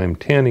with prime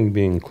tanning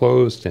being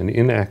closed and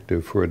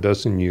inactive for a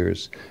dozen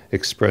years,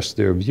 expressed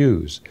their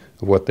views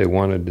of what they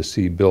wanted to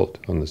see built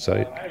on the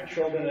site. I have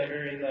children that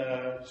are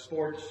in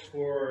sports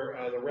for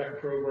the rec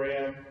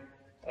program,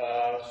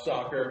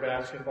 soccer,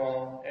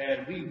 basketball,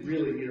 and we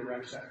really need a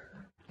rec center.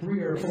 3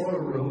 or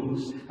 4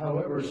 rooms,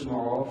 however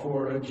small,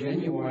 for a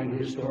genuine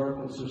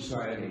historical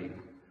society.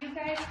 You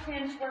guys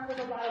can work with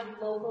a lot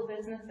of local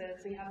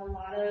businesses. We have a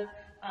lot of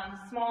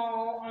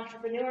small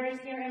entrepreneurs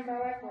here in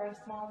Berwick. We're a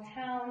small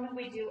town.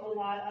 We do a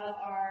lot of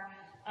our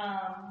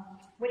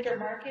winter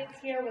markets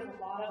here with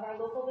a lot of our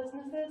local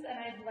businesses, and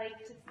I'd like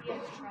to see us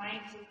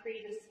trying to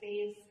create a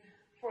space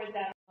for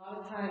them. A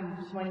lot of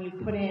times when you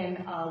put in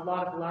a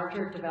lot of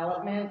larger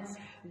developments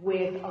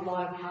with a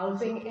lot of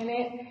housing in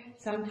it,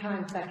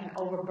 sometimes that can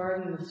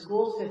overburden the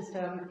school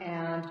system,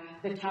 and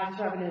the tax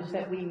revenues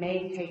that we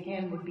may take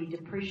in would be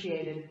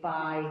depreciated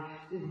by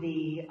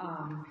the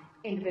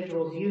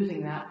individuals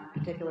using that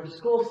particular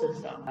school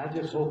system. I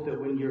just hope that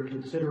when you're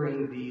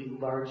considering the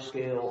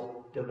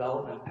large-scale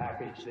development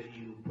package that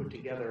you put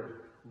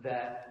together,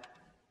 that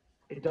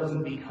it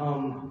doesn't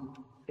become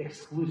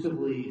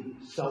exclusively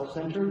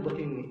self-centered,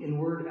 looking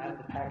inward at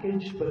the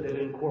package, but that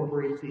it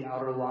incorporates the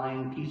outer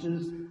line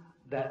pieces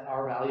that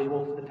are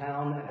valuable to the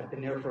town and have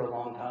been there for a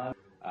long time.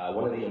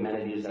 One of the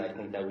amenities that I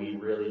think that we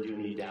really do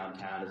need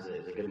downtown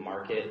is a good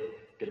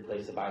market, good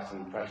place to buy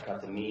some fresh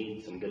cuts of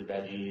meat, some good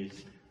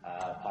veggies,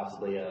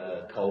 possibly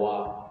a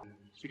co-op.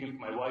 Speaking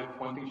for my wife,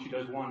 one thing she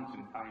does want is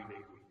an Italian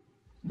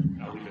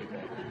bakery. I'll leave it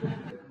at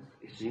that.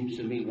 It seems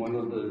to me one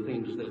of the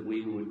things that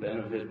we would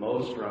benefit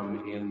most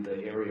from in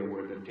the area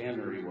where the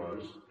tannery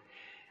was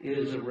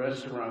is a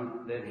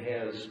restaurant that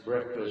has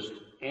breakfast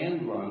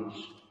and lunch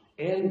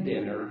and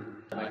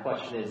dinner. My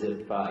question is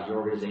if your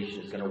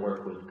organization is going to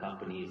work with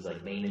companies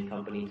like Main &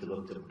 Company to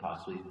look to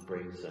possibly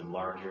bring some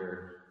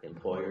larger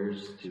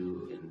employers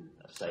to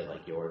a site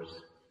like yours.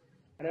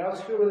 And I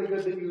also feel really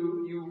good that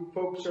you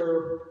folks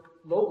are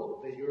local,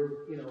 that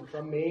you're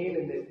from Maine,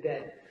 and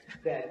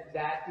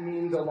that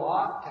means a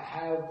lot to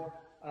have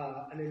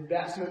an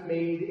investment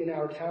made in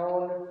our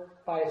town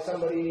by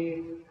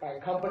a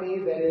company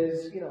that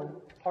is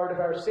part of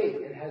our state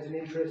and has an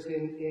interest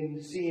in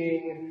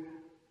seeing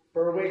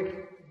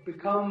Berwick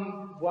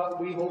become what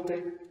we hope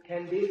it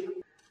can be.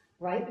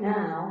 Right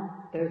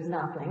now, there's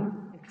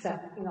nothing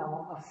except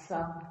a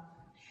sub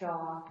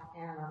shop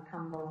and a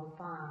Cumberland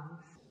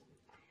Farms.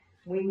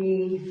 We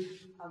need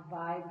a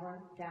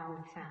vibrant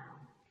downtown.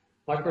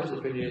 My personal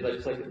opinion is I'd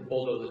just like to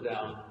bulldoze it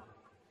down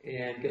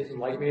and get some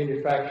light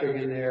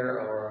manufacturing in there,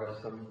 or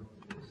some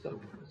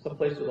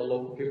place where the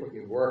local people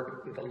can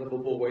work with a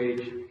livable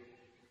wage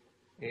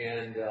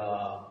and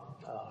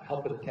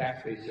help with the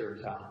tax base here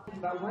in town.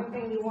 But one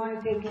thing you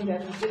want to take into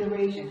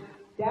consideration,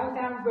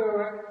 downtown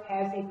Berwick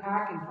has a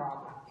parking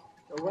problem.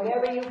 So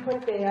whatever you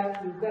put there,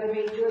 you've got to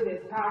make sure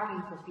there's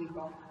parking for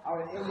people,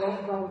 or it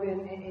won't go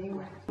in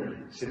anyway.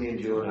 Cindy and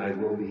Joe and I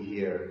will be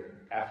here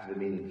after the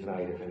meeting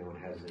tonight if anyone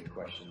has any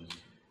questions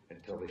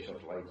until they shut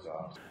the lights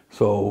off.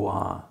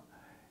 So,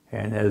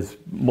 and as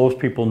most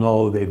people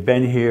know, they've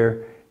been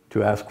here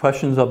to ask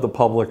questions of the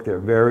public. They're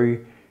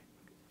very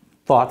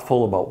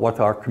thoughtful about what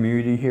our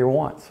community here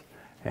wants.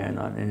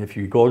 And if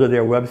you go to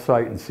their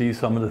website and see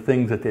some of the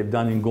things that they've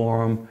done in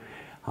Gorham,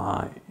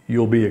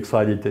 you'll be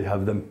excited to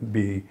have them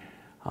be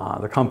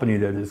the company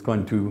that is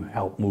going to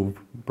help move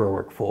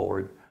Berwick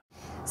forward.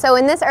 So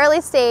in this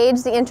early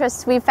stage, the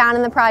interest we've found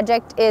in the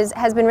project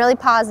has been really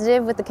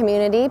positive with the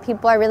community.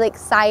 People are really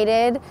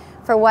excited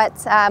for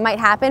what might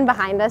happen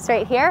behind us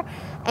right here.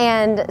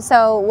 And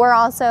so we're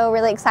also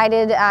really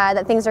excited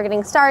that things are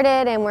getting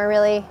started, and we're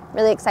really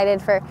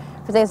excited for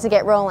things to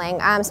get rolling.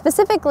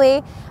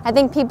 Specifically, I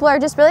think people are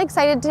just really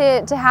excited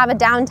to have a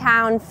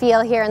downtown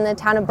feel here in the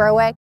town of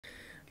Berwick.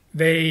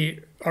 They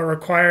are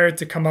required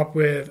to come up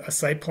with a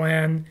site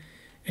plan,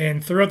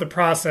 and throughout the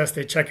process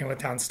they check in with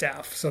town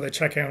staff. So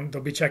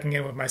they'll be checking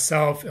in with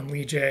myself and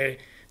Lee J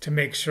to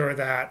make sure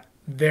that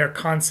their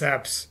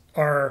concepts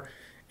are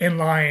in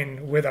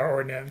line with our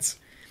ordinance.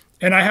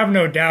 And I have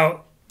no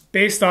doubt,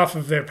 based off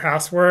of their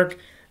past work,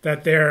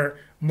 that they're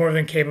more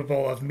than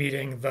capable of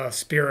meeting the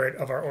spirit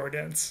of our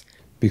ordinance.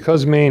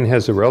 Because Maine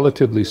has a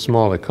relatively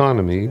small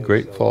economy,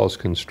 Great Falls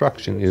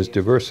construction is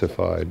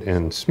diversified,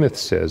 and Smith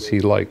says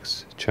he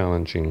likes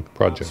challenging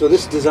projects. So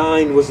this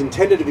design was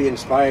intended to be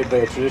inspired by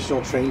a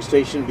traditional train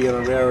station, being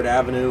on Railroad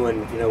Avenue,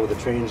 and with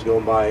the trains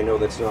going by. I know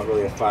that's not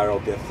really a far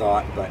out there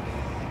thought, but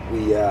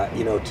we,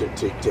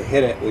 to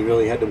hit it, we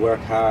really had to work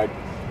hard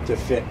to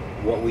fit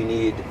what we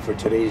need for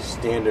today's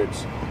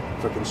standards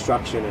for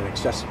construction and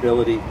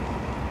accessibility.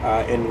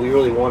 And we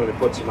really wanted to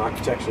put some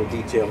architectural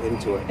detail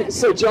into it.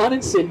 So John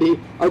and Cindy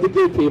are the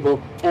good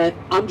people, and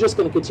I'm just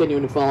going to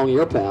continue to follow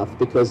your path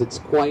because it's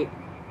quite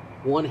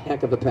one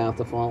heck of a path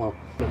to follow.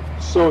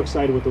 So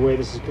excited with the way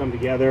this has come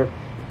together.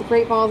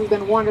 Great Falls has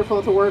been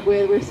wonderful to work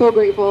with. We're so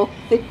grateful.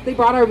 They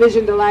brought our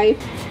vision to life.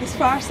 This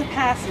far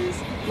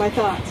surpasses my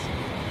thoughts.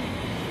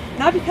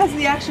 Not because of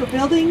the actual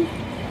building,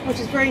 which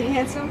is very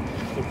handsome,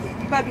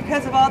 but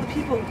because of all the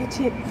people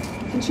who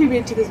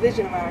contributed to this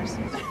vision of ours.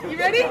 You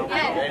ready?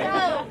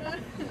 Yeah.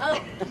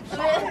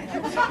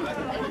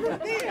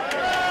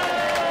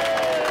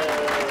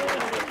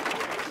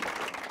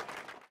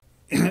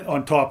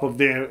 On top of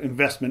their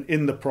investment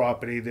in the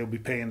property, they'll be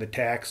paying the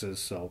taxes.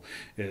 So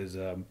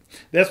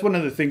that's one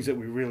of the things that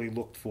we really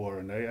looked for,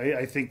 and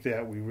I think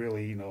that we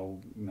really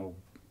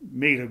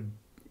made a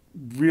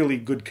really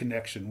good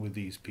connection with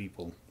these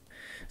people.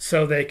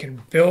 So they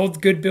can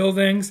build good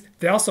buildings.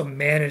 They also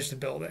manage the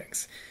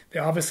buildings. They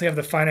obviously have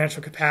the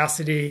financial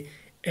capacity,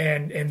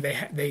 and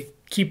they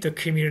keep the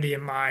community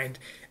in mind,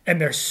 and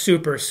they're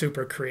super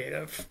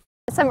creative.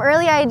 Some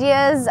early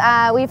ideas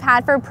we've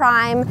had for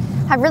Prime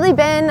have really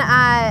been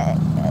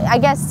I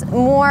guess,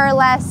 more or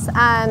less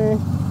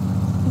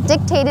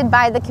dictated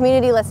by the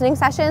community listening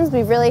sessions.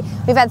 We've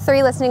had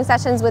 3 listening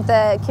sessions with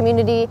the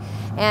community,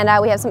 and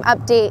we have some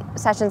update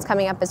sessions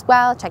coming up as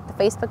well. Check the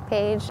Facebook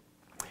page.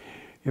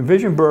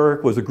 Envision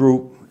Berwick was a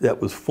group that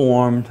was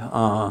formed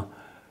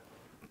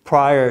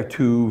prior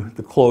to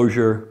the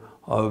closure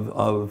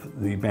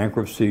of the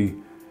bankruptcy.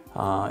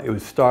 It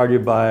was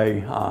started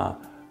by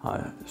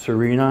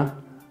Serena,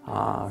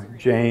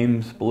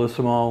 James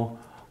Bellissimo,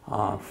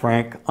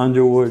 Frank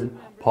Underwood,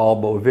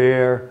 Paul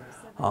Bovair,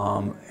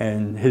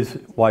 and his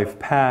wife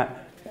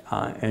Pat,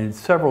 and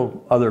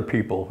several other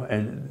people.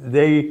 And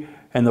they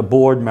and the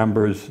board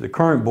members, the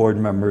current board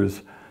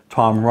members,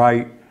 Tom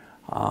Wright,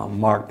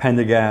 Mark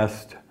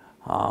Pendergast,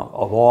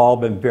 have all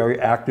been very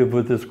active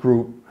with this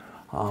group.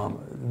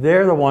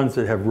 They're the ones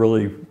that have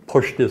really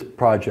pushed this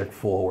project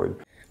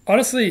forward.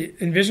 Honestly,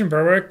 Envision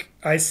Berwick,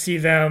 I see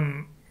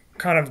them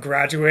kind of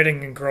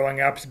graduating and growing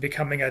up to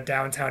becoming a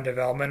downtown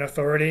development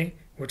authority,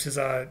 which is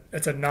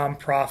it's a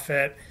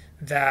nonprofit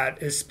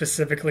that is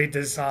specifically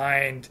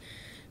designed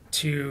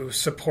to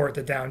support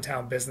the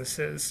downtown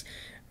businesses.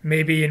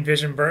 Maybe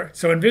Envision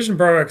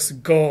Berwick's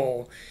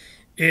goal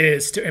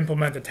is to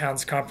implement the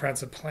town's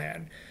comprehensive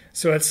plan.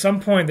 So at some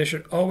point there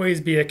should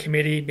always be a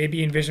committee.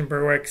 Maybe Envision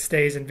Berwick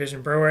stays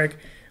Envision Berwick,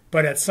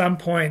 but at some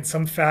point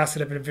some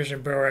facet of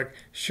Envision Berwick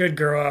should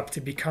grow up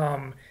to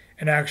become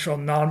an actual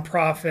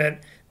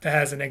nonprofit that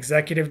has an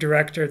executive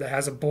director, that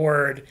has a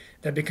board,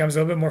 that becomes a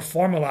little bit more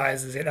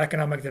formalized as an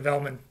economic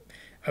development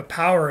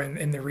power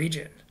in the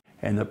region.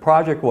 And the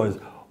project was,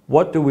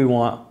 what do we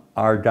want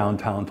our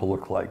downtown to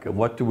look like? And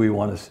what do we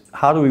want to,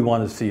 how do we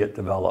want to see it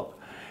develop?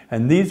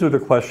 And these are the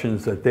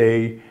questions that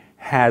they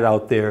had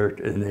out there,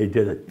 and they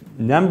did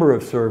a number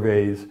of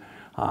surveys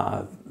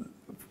for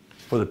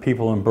the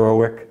people in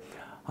Berwick,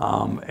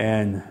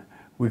 and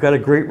we got a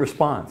great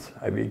response.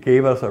 I mean, it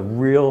gave us a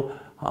real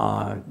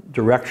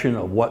direction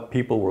of what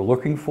people were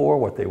looking for,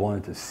 what they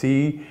wanted to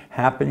see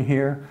happen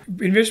here.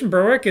 Envision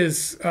Berwick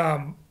is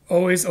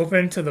always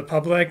open to the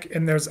public,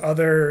 and there's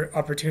other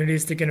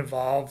opportunities to get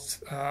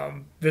involved.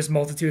 There's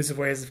multitudes of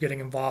ways of getting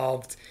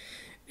involved.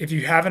 If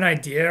you have an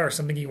idea or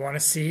something you want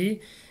to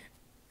see,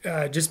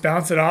 just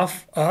bounce it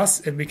off us,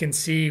 and we can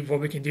see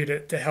what we can do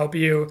to help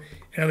you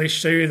and at least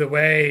show you the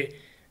way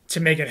to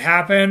make it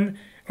happen.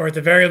 Or at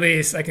the very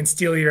least, I can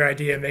steal your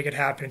idea and make it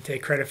happen and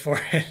take credit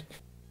for it.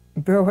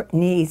 Berwick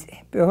needs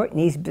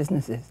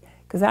businesses.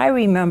 Because I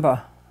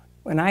remember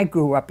when I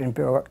grew up in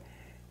Berwick,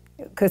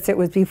 because it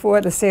was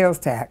before the sales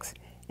tax,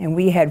 and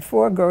we had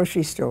 4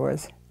 grocery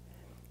stores,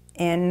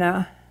 and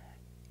a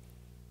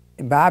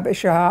barber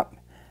shop,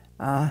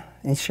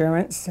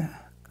 insurance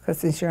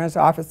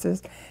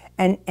offices,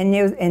 and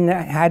there was, in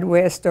the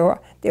hardware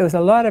store. There was a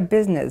lot of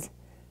business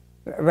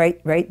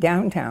right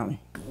downtown.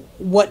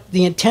 What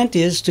the intent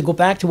is to go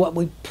back to what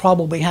we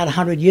probably had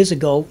 100 years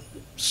ago: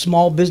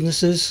 small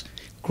businesses,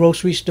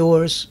 grocery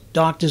stores,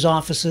 doctor's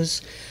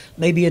offices,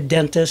 maybe a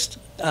dentist.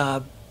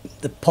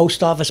 The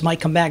post office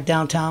might come back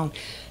downtown.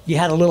 You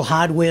had a little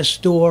hardware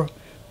store.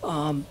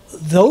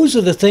 Those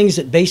are the things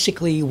that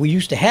basically we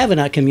used to have in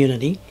our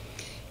community.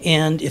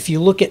 And if you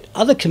look at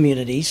other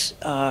communities,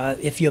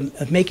 if you're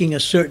making a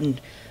certain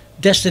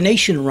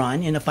destination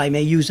run, and if I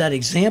may use that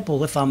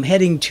example, if I'm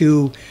heading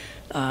to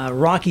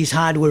Rocky's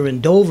Hardware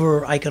in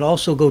Dover, I could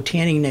also go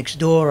tanning next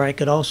door. I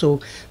could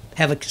also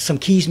have some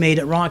keys made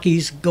at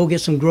Rocky's, go get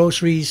some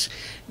groceries,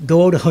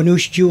 go to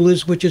Hanush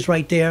Jewelers, which is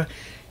right there,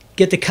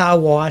 get the car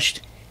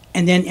washed,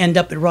 and then end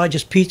up at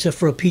Roger's Pizza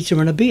for a pizza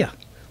and a beer,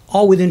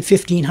 all within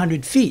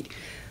 1,500 feet.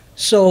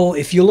 So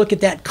if you look at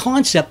that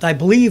concept, I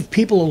believe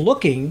people are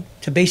looking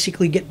to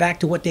basically get back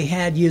to what they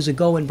had years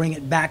ago and bring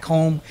it back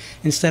home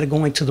instead of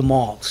going to the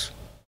malls.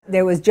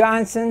 There was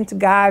Johnson's,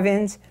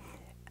 Garvin's,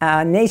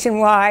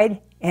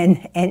 Nationwide, and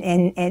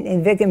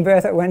Vic and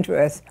Bertha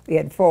Wentworth. We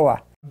had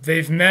 4.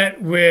 They've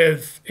met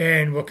with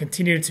and will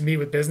continue to meet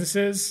with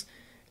businesses,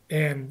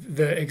 and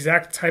the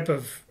exact type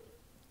of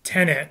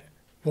tenant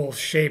will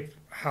shape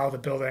how the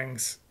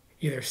buildings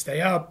either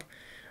stay up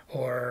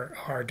or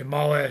are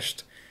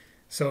demolished.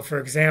 So for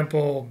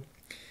example,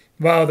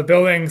 while the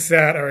buildings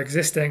that are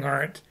existing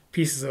aren't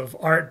pieces of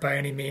art by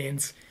any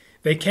means,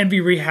 they can be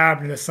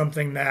rehabbed into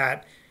something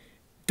that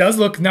does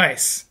look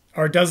nice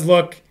or does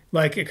look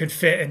like it could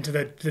fit into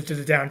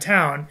the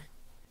downtown.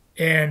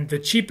 And the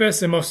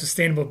cheapest and most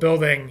sustainable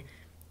building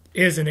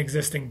is an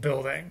existing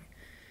building.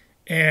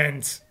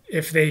 And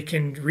if they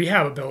can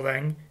rehab a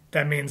building,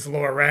 that means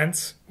lower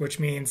rents, which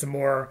means the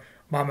more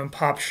mom and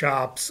pop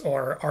shops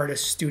or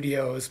artist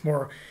studios,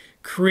 more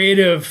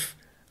creative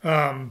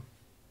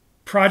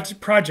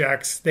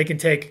projects they can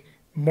take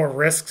more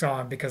risks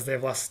on because they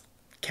have less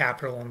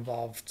capital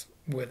involved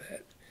with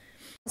it.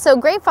 So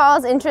Great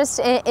Falls' interest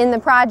in the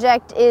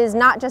project is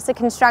not just a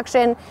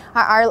construction.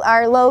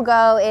 Our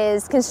logo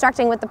is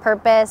constructing with the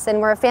purpose, and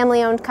we're a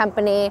family-owned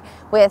company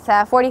with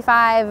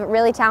 45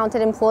 really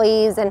talented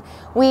employees, and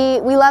we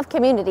love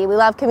community. We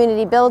love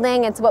community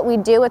building. It's what we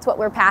do. It's what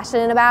we're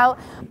passionate about.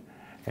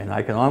 And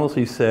I can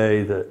honestly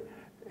say that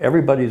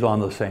everybody's on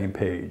the same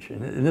page.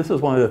 And this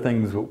is one of the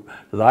things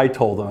that I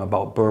told them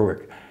about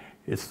Berwick.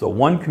 It's the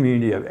one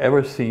community I've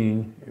ever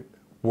seen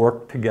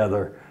work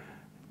together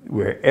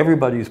where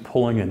everybody's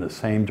pulling in the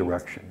same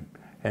direction.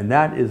 And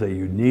that is a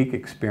unique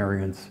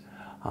experience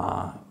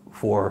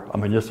for a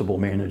municipal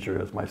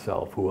manager as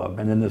myself, who I've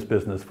been in this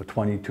business for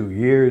 22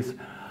 years,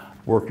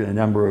 worked in a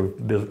number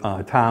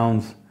of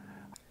towns.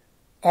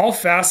 All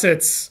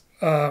facets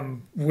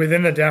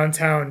within the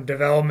downtown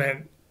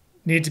development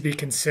need to be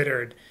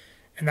considered.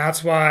 And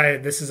that's why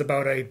this is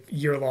about a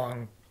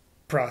year-long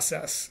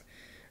process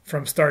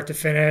from start to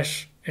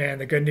finish. And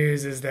the good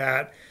news is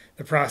that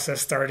the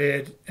process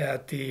started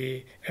at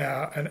in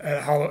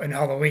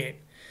Halloween.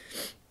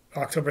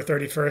 October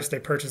 31st, they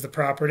purchased the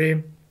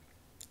property,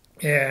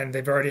 and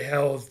they've already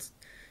held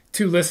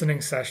 2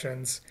 listening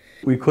sessions.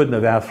 We couldn't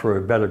have asked for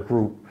a better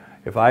group.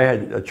 If I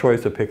had a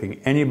choice of picking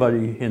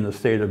anybody in the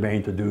state of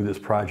Maine to do this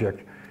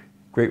project,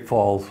 Great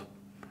Falls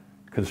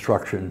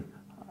Construction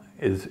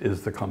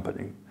is the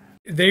company.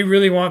 They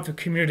really want the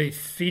community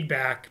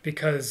feedback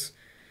because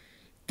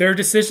there are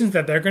decisions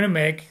that they're going to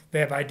make. They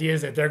have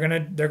ideas that they're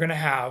going to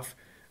have,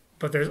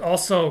 but there's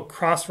also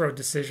crossroad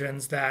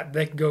decisions that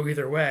they can go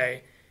either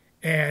way.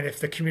 And if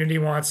the community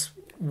wants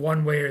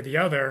one way or the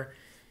other,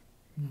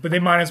 but they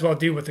might as well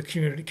do what the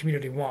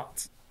community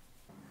wants.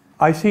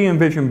 I see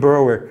Envision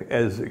Berwick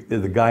as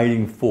the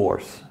guiding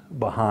force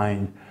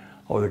behind,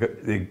 or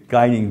the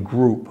guiding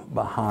group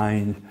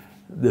behind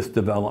this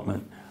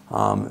development.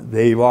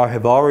 They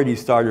have already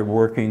started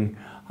working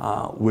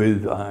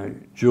with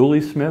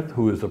Julie Smith,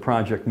 who is the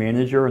project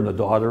manager and the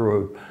daughter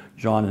of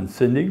John and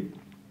Cindy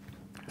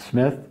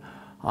Smith.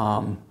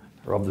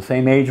 They're of the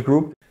same age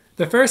group.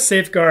 The first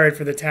safeguard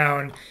for the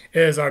town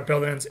is our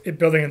building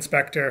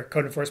inspector,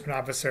 code enforcement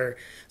officer.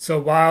 So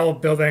while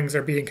buildings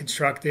are being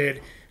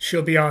constructed,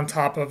 she'll be on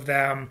top of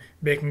them,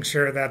 making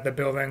sure that the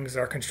buildings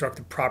are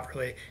constructed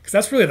properly. Because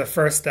that's really the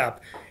first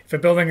step. If a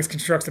building is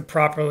constructed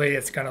properly,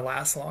 it's going to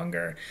last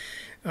longer.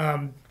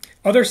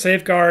 Other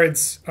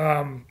safeguards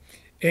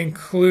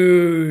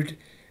include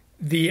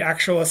the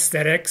actual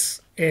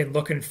aesthetics and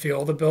look and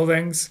feel of the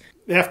buildings.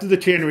 After the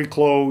tannery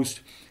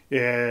closed,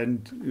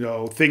 and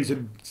things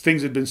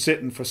had been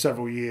sitting for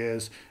several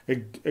years,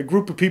 a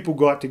group of people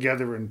got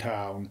together in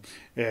town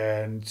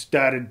and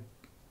started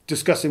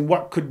discussing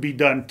what could be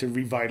done to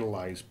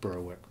revitalize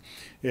Berwick.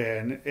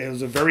 And it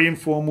was a very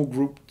informal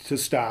group to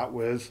start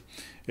with,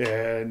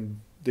 and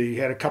they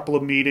had a couple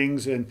of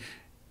meetings, and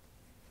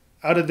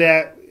out of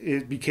that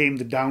it became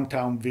the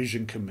Downtown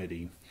Vision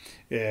Committee.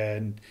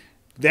 And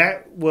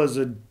that was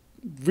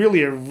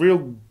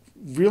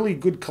really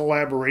good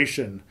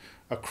collaboration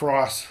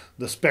across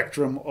the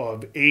spectrum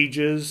of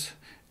ages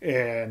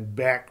and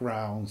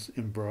backgrounds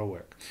in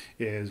Berwick.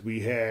 We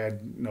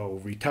had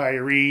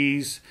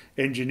retirees,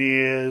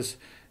 engineers,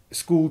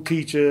 school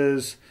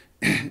teachers,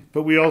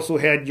 but we also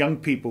had young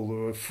people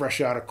who were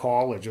fresh out of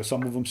college, or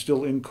some of them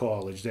still in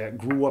college, that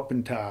grew up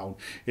in town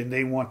and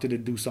they wanted to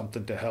do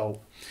something to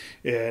help.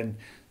 And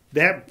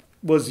that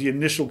was the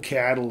initial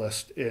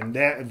catalyst, and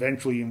that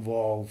eventually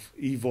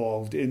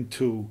evolved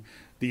into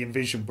the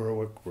Envision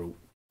Berwick group.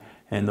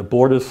 And the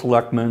Board of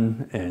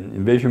Selectmen and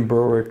Envision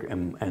Berwick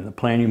and the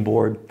Planning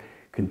Board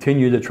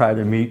continue to try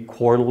to meet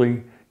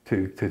quarterly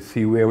to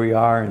see where we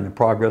are and the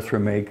progress we're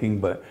making.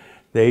 But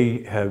they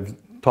have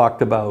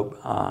talked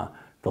about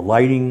the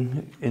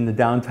lighting in the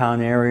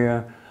downtown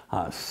area,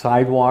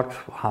 sidewalks,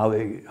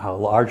 how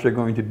large they're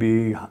going to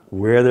be,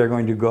 where they're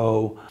going to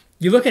go.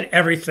 You look at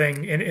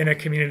everything in a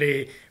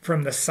community,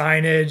 from the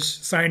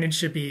signage.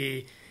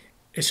 Signage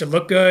it should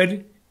look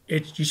good.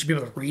 You should be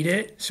able to read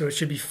it, so it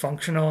should be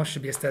functional, it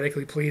should be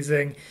aesthetically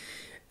pleasing.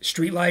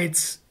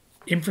 Streetlights,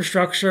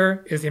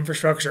 infrastructure. Is the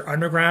infrastructure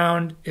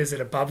underground? Is it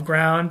above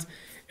ground?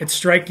 It's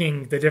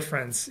striking the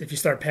difference if you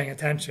start paying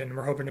attention.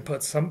 We're hoping to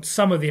put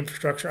some of the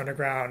infrastructure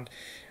underground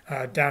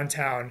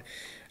downtown.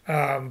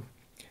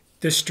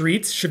 The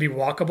streets should be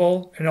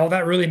walkable, and all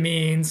that really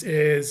means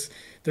is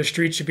the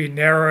street should be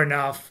narrow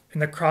enough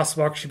and the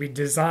crosswalk should be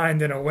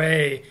designed in a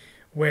way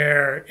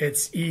where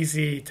it's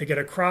easy to get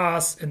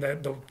across and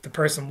the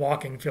person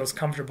walking feels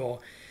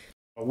comfortable.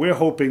 We're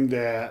hoping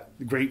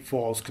that Great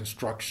Falls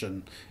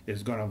Construction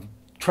is going to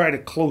try to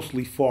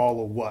closely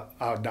follow what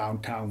our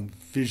downtown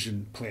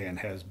vision plan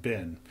has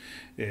been.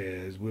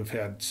 We've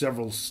had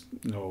several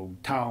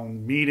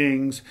town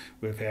meetings.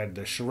 We've had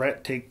the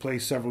charrette take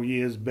place several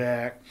years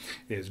back.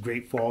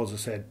 Great Falls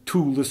has had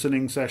 2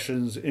 listening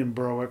sessions in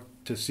Berwick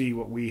to see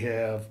what we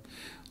have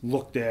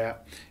looked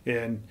at.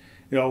 And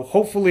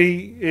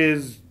hopefully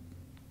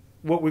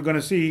what we're going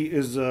to see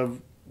is a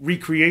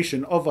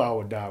recreation of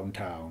our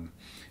downtown.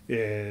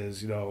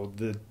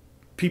 The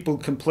people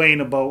complain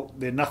about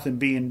there nothing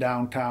being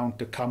downtown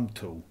to come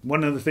to.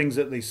 One of the things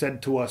that they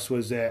said to us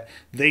was that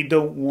they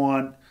don't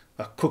want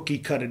a cookie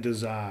cutter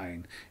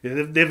design.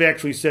 They've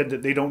actually said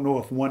that they don't know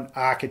if one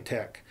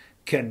architect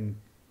can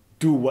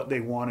do what they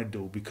want to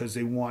do, because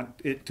they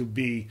want it to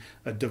be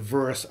a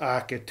diverse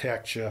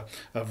architecture,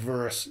 a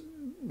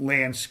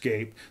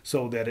landscape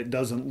so that it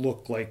doesn't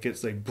look like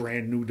it's a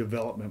brand new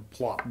development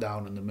plopped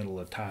down in the middle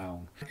of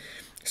town.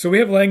 So we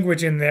have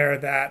language in there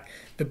that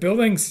the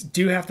buildings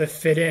do have to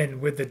fit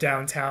in with the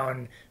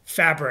downtown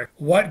fabric.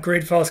 What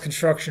Great Falls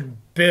Construction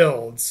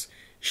builds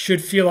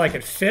should feel like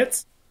it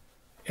fits,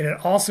 and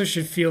it also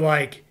should feel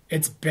like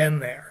it's been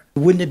there.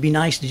 Wouldn't it be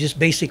nice to just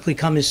basically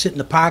come and sit in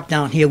the park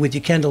down here with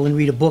your Kindle and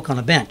read a book on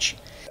a bench?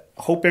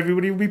 Hope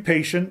everybody will be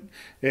patient,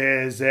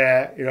 is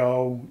that, you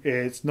know,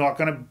 it's not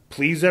going to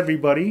please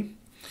everybody,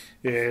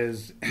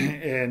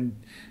 and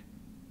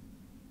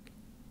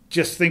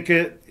just think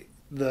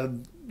the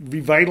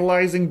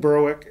revitalizing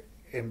Berwick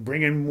and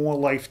bringing more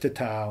life to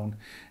town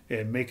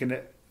and making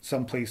it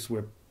someplace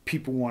where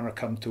people want to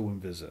come to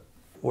and visit.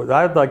 What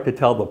I'd like to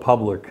tell the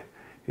public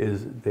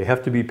is they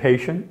have to be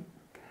patient.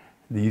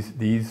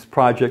 These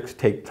projects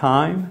take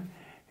time,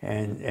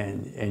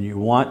 and you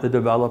want the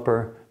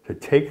developer to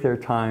take their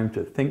time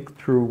to think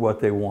through what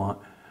they want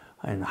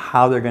and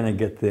how they're going to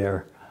get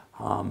there.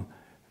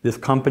 This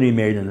company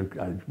made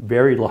a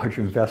very large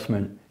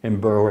investment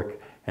in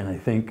Berwick, and I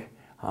think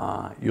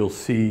you'll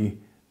see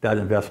that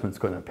investment's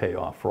going to pay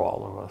off for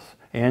all of us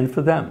and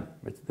for them.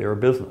 They're a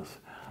business.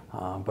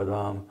 But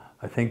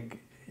I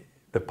think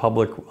the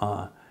public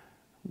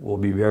will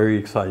be very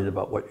excited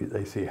about what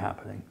they see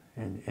happening.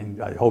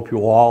 And I hope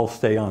you all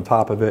stay on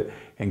top of it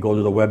and go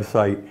to the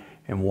website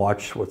and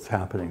watch what's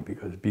happening,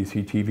 because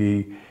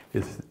BCTV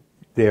is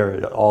there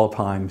at all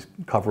times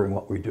covering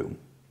what we do.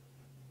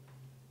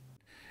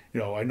 You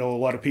know, I know a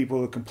lot of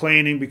people are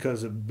complaining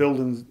because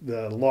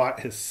the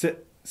lot is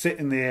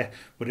sitting there,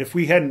 but if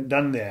we hadn't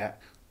done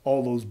that,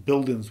 all those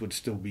buildings would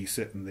still be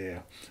sitting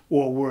there.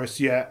 Or worse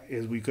yet,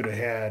 is we could have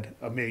had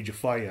a major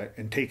fire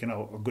and taken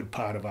out a good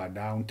part of our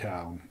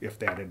downtown if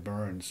that had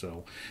burned.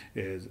 So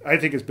I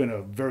think it's been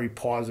a very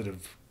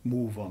positive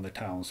move on the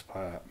town's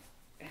part.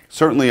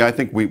 Certainly, I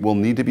think we will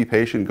need to be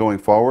patient going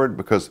forward,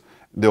 because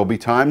there'll be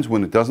times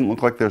when it doesn't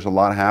look like there's a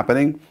lot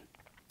happening.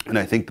 And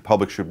I think the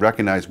public should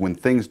recognize when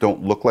things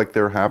don't look like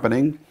they're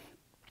happening,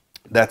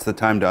 that's the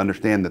time to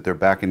understand that they're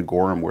back in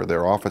Gorham where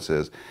their office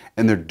is,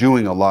 and they're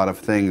doing a lot of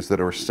things that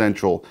are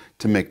essential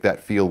to make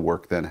that field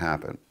work then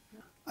happen.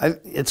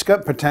 It's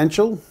got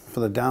potential for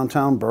the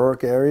downtown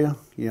Berwick area,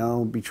 you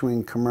know,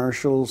 between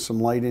commercial, some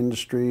light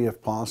industry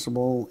if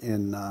possible,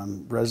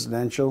 and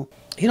residential.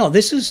 You know,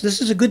 this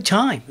is a good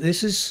time.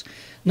 This is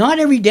not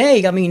every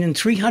day. I mean, in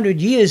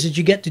 300 years did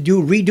you get to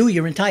redo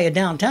your entire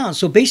downtown.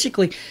 So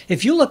basically,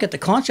 if you look at the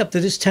concept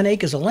of this 10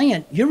 acres of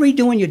land, you're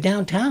redoing your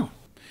downtown.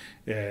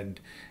 And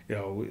you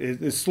know,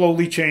 it's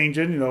slowly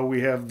changing. You know, we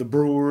have the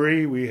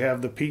brewery, we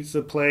have the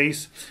pizza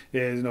place,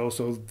 and, you know,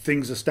 so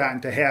things are starting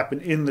to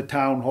happen in the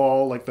town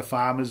hall, like the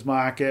farmers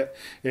market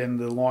and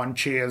the lawn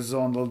chairs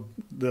on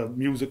the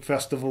music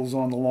festivals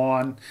on the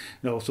lawn.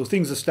 You know, so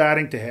things are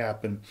starting to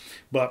happen.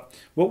 But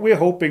what we're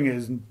hoping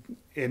is,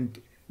 and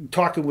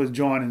talking with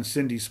John and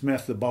Cindy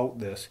Smith about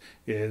this,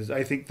 is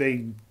I think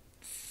they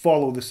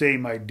follow the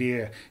same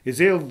idea, is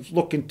they're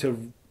looking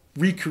to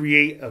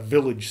recreate a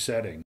village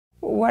setting.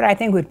 What I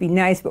think would be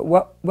nice, but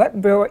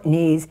what Berwick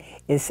needs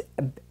is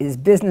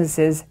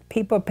businesses,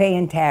 people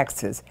paying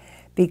taxes,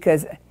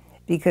 because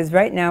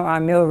right now our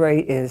mill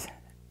rate is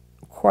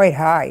quite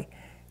high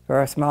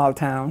for a small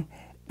town.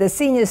 The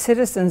senior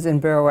citizens in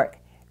Berwick,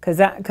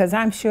 because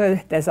I'm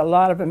sure there's a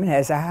lot of them that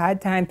has a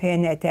hard time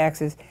paying their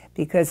taxes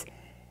because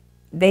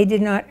they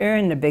did not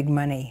earn the big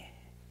money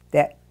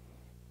that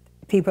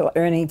people are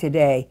earning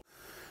today.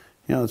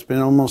 You know, it's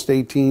been almost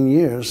 18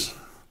 years.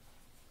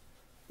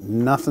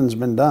 Nothing's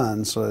been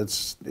done, so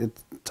it's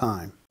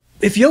time.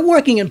 If you're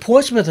working in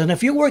Portsmouth and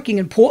if you're working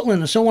in Portland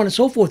and so on and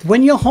so forth,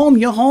 when you're home,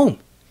 you're home.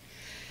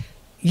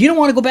 You don't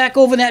want to go back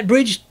over that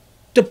bridge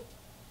to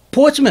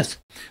Portsmouth.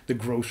 The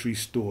grocery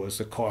stores,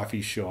 the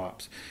coffee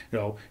shops, you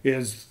know,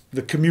 is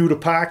the commuter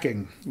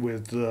parking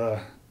with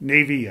the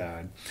Navy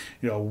Yard.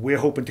 You know, we're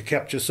hoping to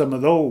capture some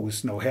of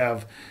those, you know,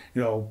 have,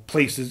 you know,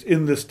 places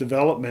in this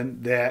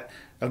development that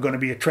are going to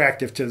be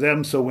attractive to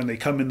them, so when they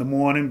come in the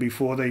morning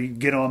before they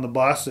get on the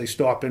bus, they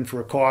stop in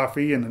for a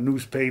coffee and a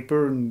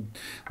newspaper and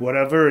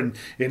whatever, and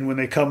when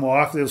they come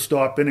off, they'll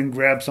stop in and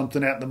grab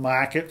something at the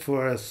market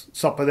for a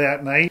supper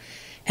that night.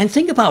 And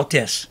think about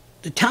this.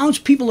 The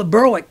townspeople of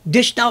Berwick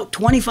dished out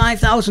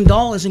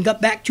 $25,000 and got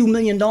back $2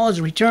 million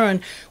in return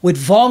with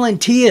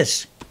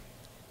volunteers.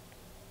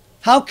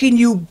 How can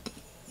you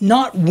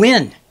not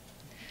win?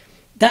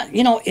 That,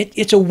 you know,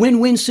 it's a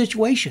win-win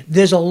situation.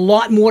 There's a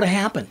lot more to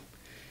happen.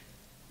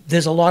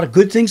 There's a lot of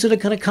good things that are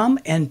going to come,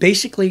 and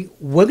basically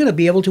we're going to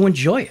be able to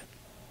enjoy it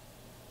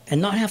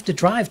and not have to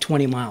drive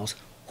 20 miles,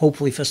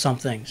 hopefully, for some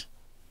things.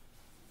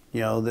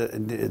 You know,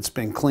 it's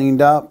been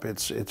cleaned up,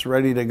 it's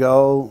ready to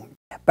go.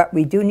 But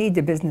we do need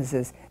the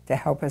businesses to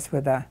help us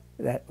with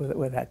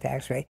that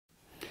tax rate.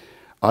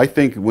 I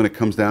think when it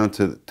comes down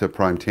to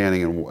prime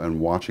tanning and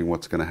watching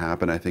what's going to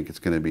happen, I think it's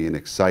going to be an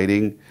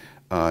exciting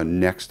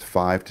next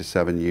 5 to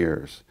 7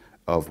 years.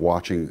 of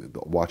watching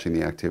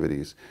the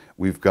activities.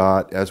 We've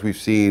got, as we've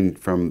seen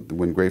from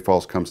when Great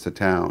Falls comes to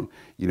town,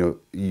 you know,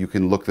 you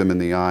can look them in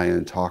the eye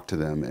and talk to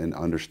them and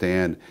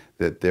understand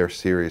that they're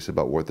serious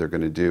about what they're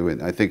going to do.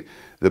 And I think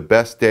the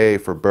best day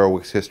for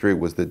Berwick's history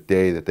was the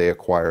day that they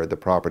acquired the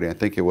property. I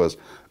think it was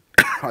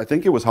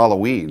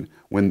Halloween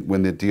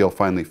when the deal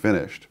finally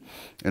finished.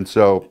 And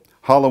so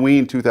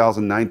Halloween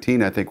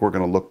 2019, I think we're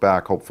going to look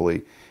back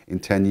hopefully in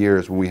 10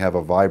 years when we have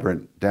a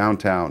vibrant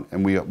downtown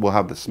and we'll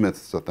have the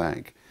Smiths to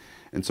thank.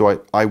 And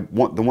so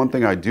the one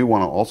thing I do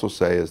want to also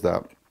say is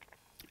that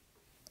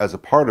as a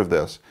part of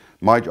this,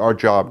 our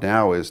job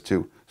now is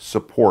to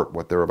support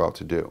what they're about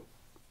to do.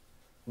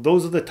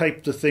 Those are the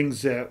types of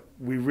things that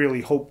we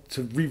really hope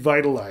to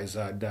revitalize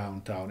our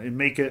downtown and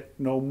make it,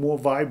 you know, more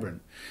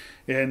vibrant.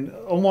 And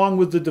along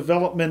with the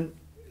development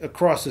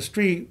across the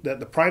street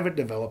that the private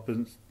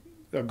developers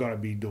are going to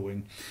be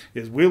doing,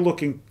 is we're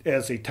looking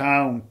as a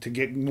town to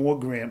get more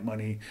grant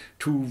money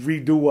to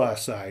redo our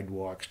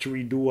sidewalks, to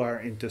redo our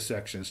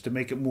intersections, to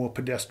make it more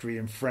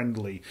pedestrian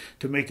friendly,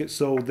 to make it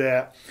so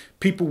that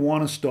people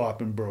want to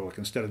stop in Berwick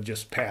instead of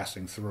just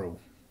passing through.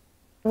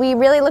 We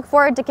really look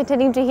forward to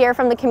continuing to hear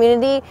from the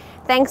community.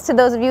 Thanks to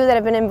those of you that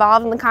have been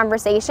involved in the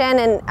conversation,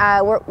 and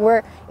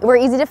we're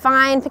easy to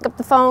find. Pick up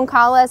the phone,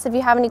 call us if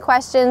you have any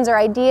questions or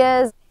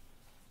ideas.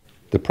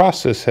 The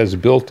process has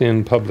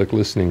built-in public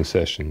listening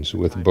sessions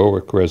with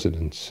Berwick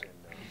residents.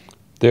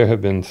 There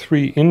have been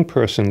 3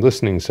 in-person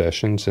listening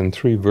sessions and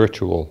 3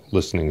 virtual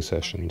listening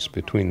sessions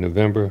between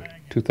November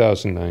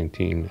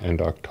 2019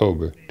 and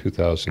October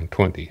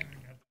 2020.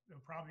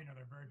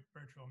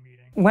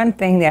 One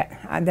thing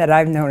that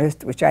I've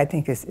noticed, which I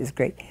think is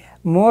great,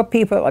 more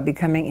people are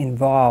becoming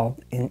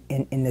involved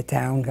in the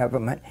town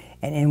government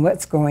and in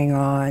what's going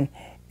on,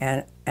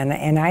 and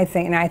I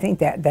think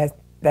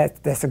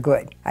that's a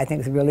good. I think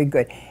it's really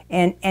good.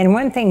 And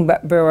one thing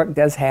Berwick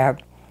does have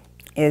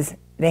is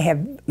they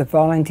have the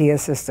volunteer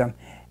system,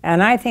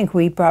 and I think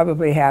we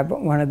probably have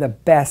one of the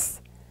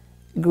best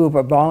group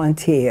of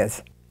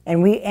volunteers.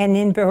 And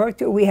in Berwick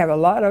too, we have a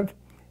lot of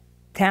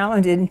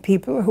talented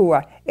people who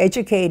are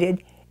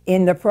educated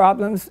in the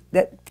problems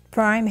that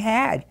Prime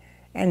had,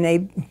 and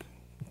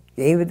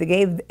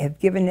have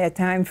given their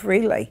time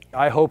freely.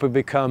 I hope it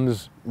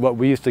becomes what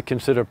we used to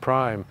consider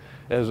Prime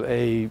as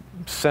a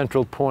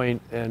central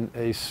point and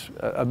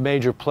a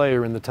major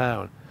player in the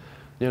town.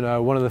 You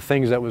know, one of the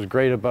things that was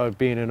great about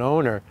being an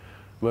owner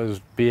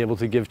was be able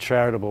to give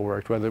charitable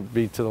work, whether it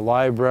be to the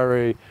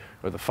library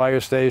or the fire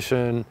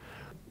station.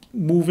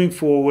 Moving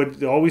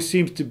forward, there always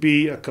seems to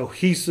be a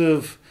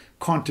cohesive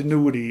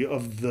continuity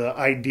of the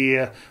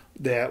idea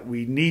that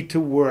we need to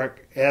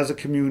work as a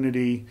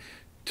community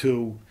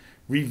to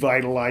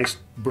revitalize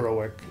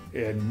Berwick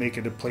and make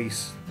it a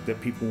place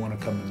that people want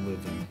to come and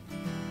live in.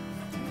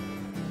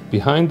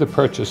 Behind the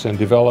purchase and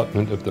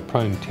development of the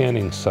prime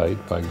tanning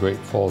site by Great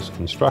Falls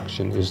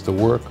Construction is the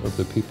work of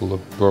the people of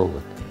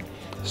Berwick,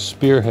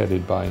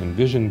 spearheaded by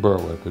Envision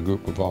Berwick, a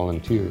group of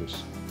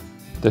volunteers.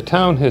 The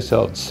town has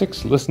held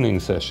 6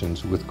 listening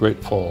sessions with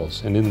Great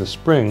Falls, and in the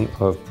spring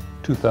of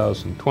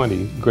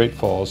 2020, Great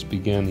Falls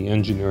began the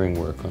engineering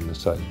work on the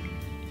site.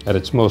 At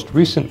its most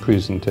recent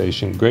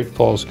presentation, Great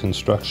Falls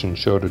Construction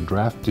showed a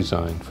draft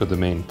design for the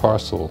main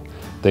parcel.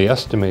 They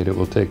estimate it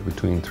will take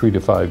between 3 to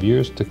 5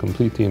 years to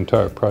complete the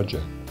entire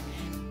project.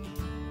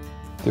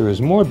 There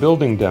is more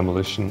building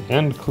demolition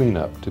and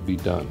cleanup to be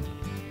done.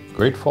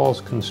 Great Falls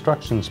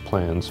Construction's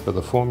plans for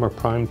the former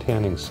prime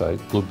tanning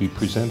site will be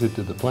presented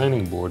to the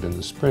Planning Board in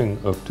the spring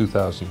of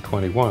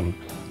 2021,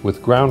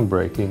 with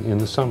groundbreaking in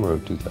the summer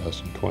of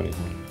 2021.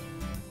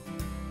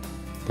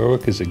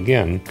 Berwick is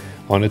again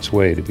on its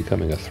way to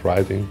becoming a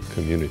thriving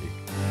community.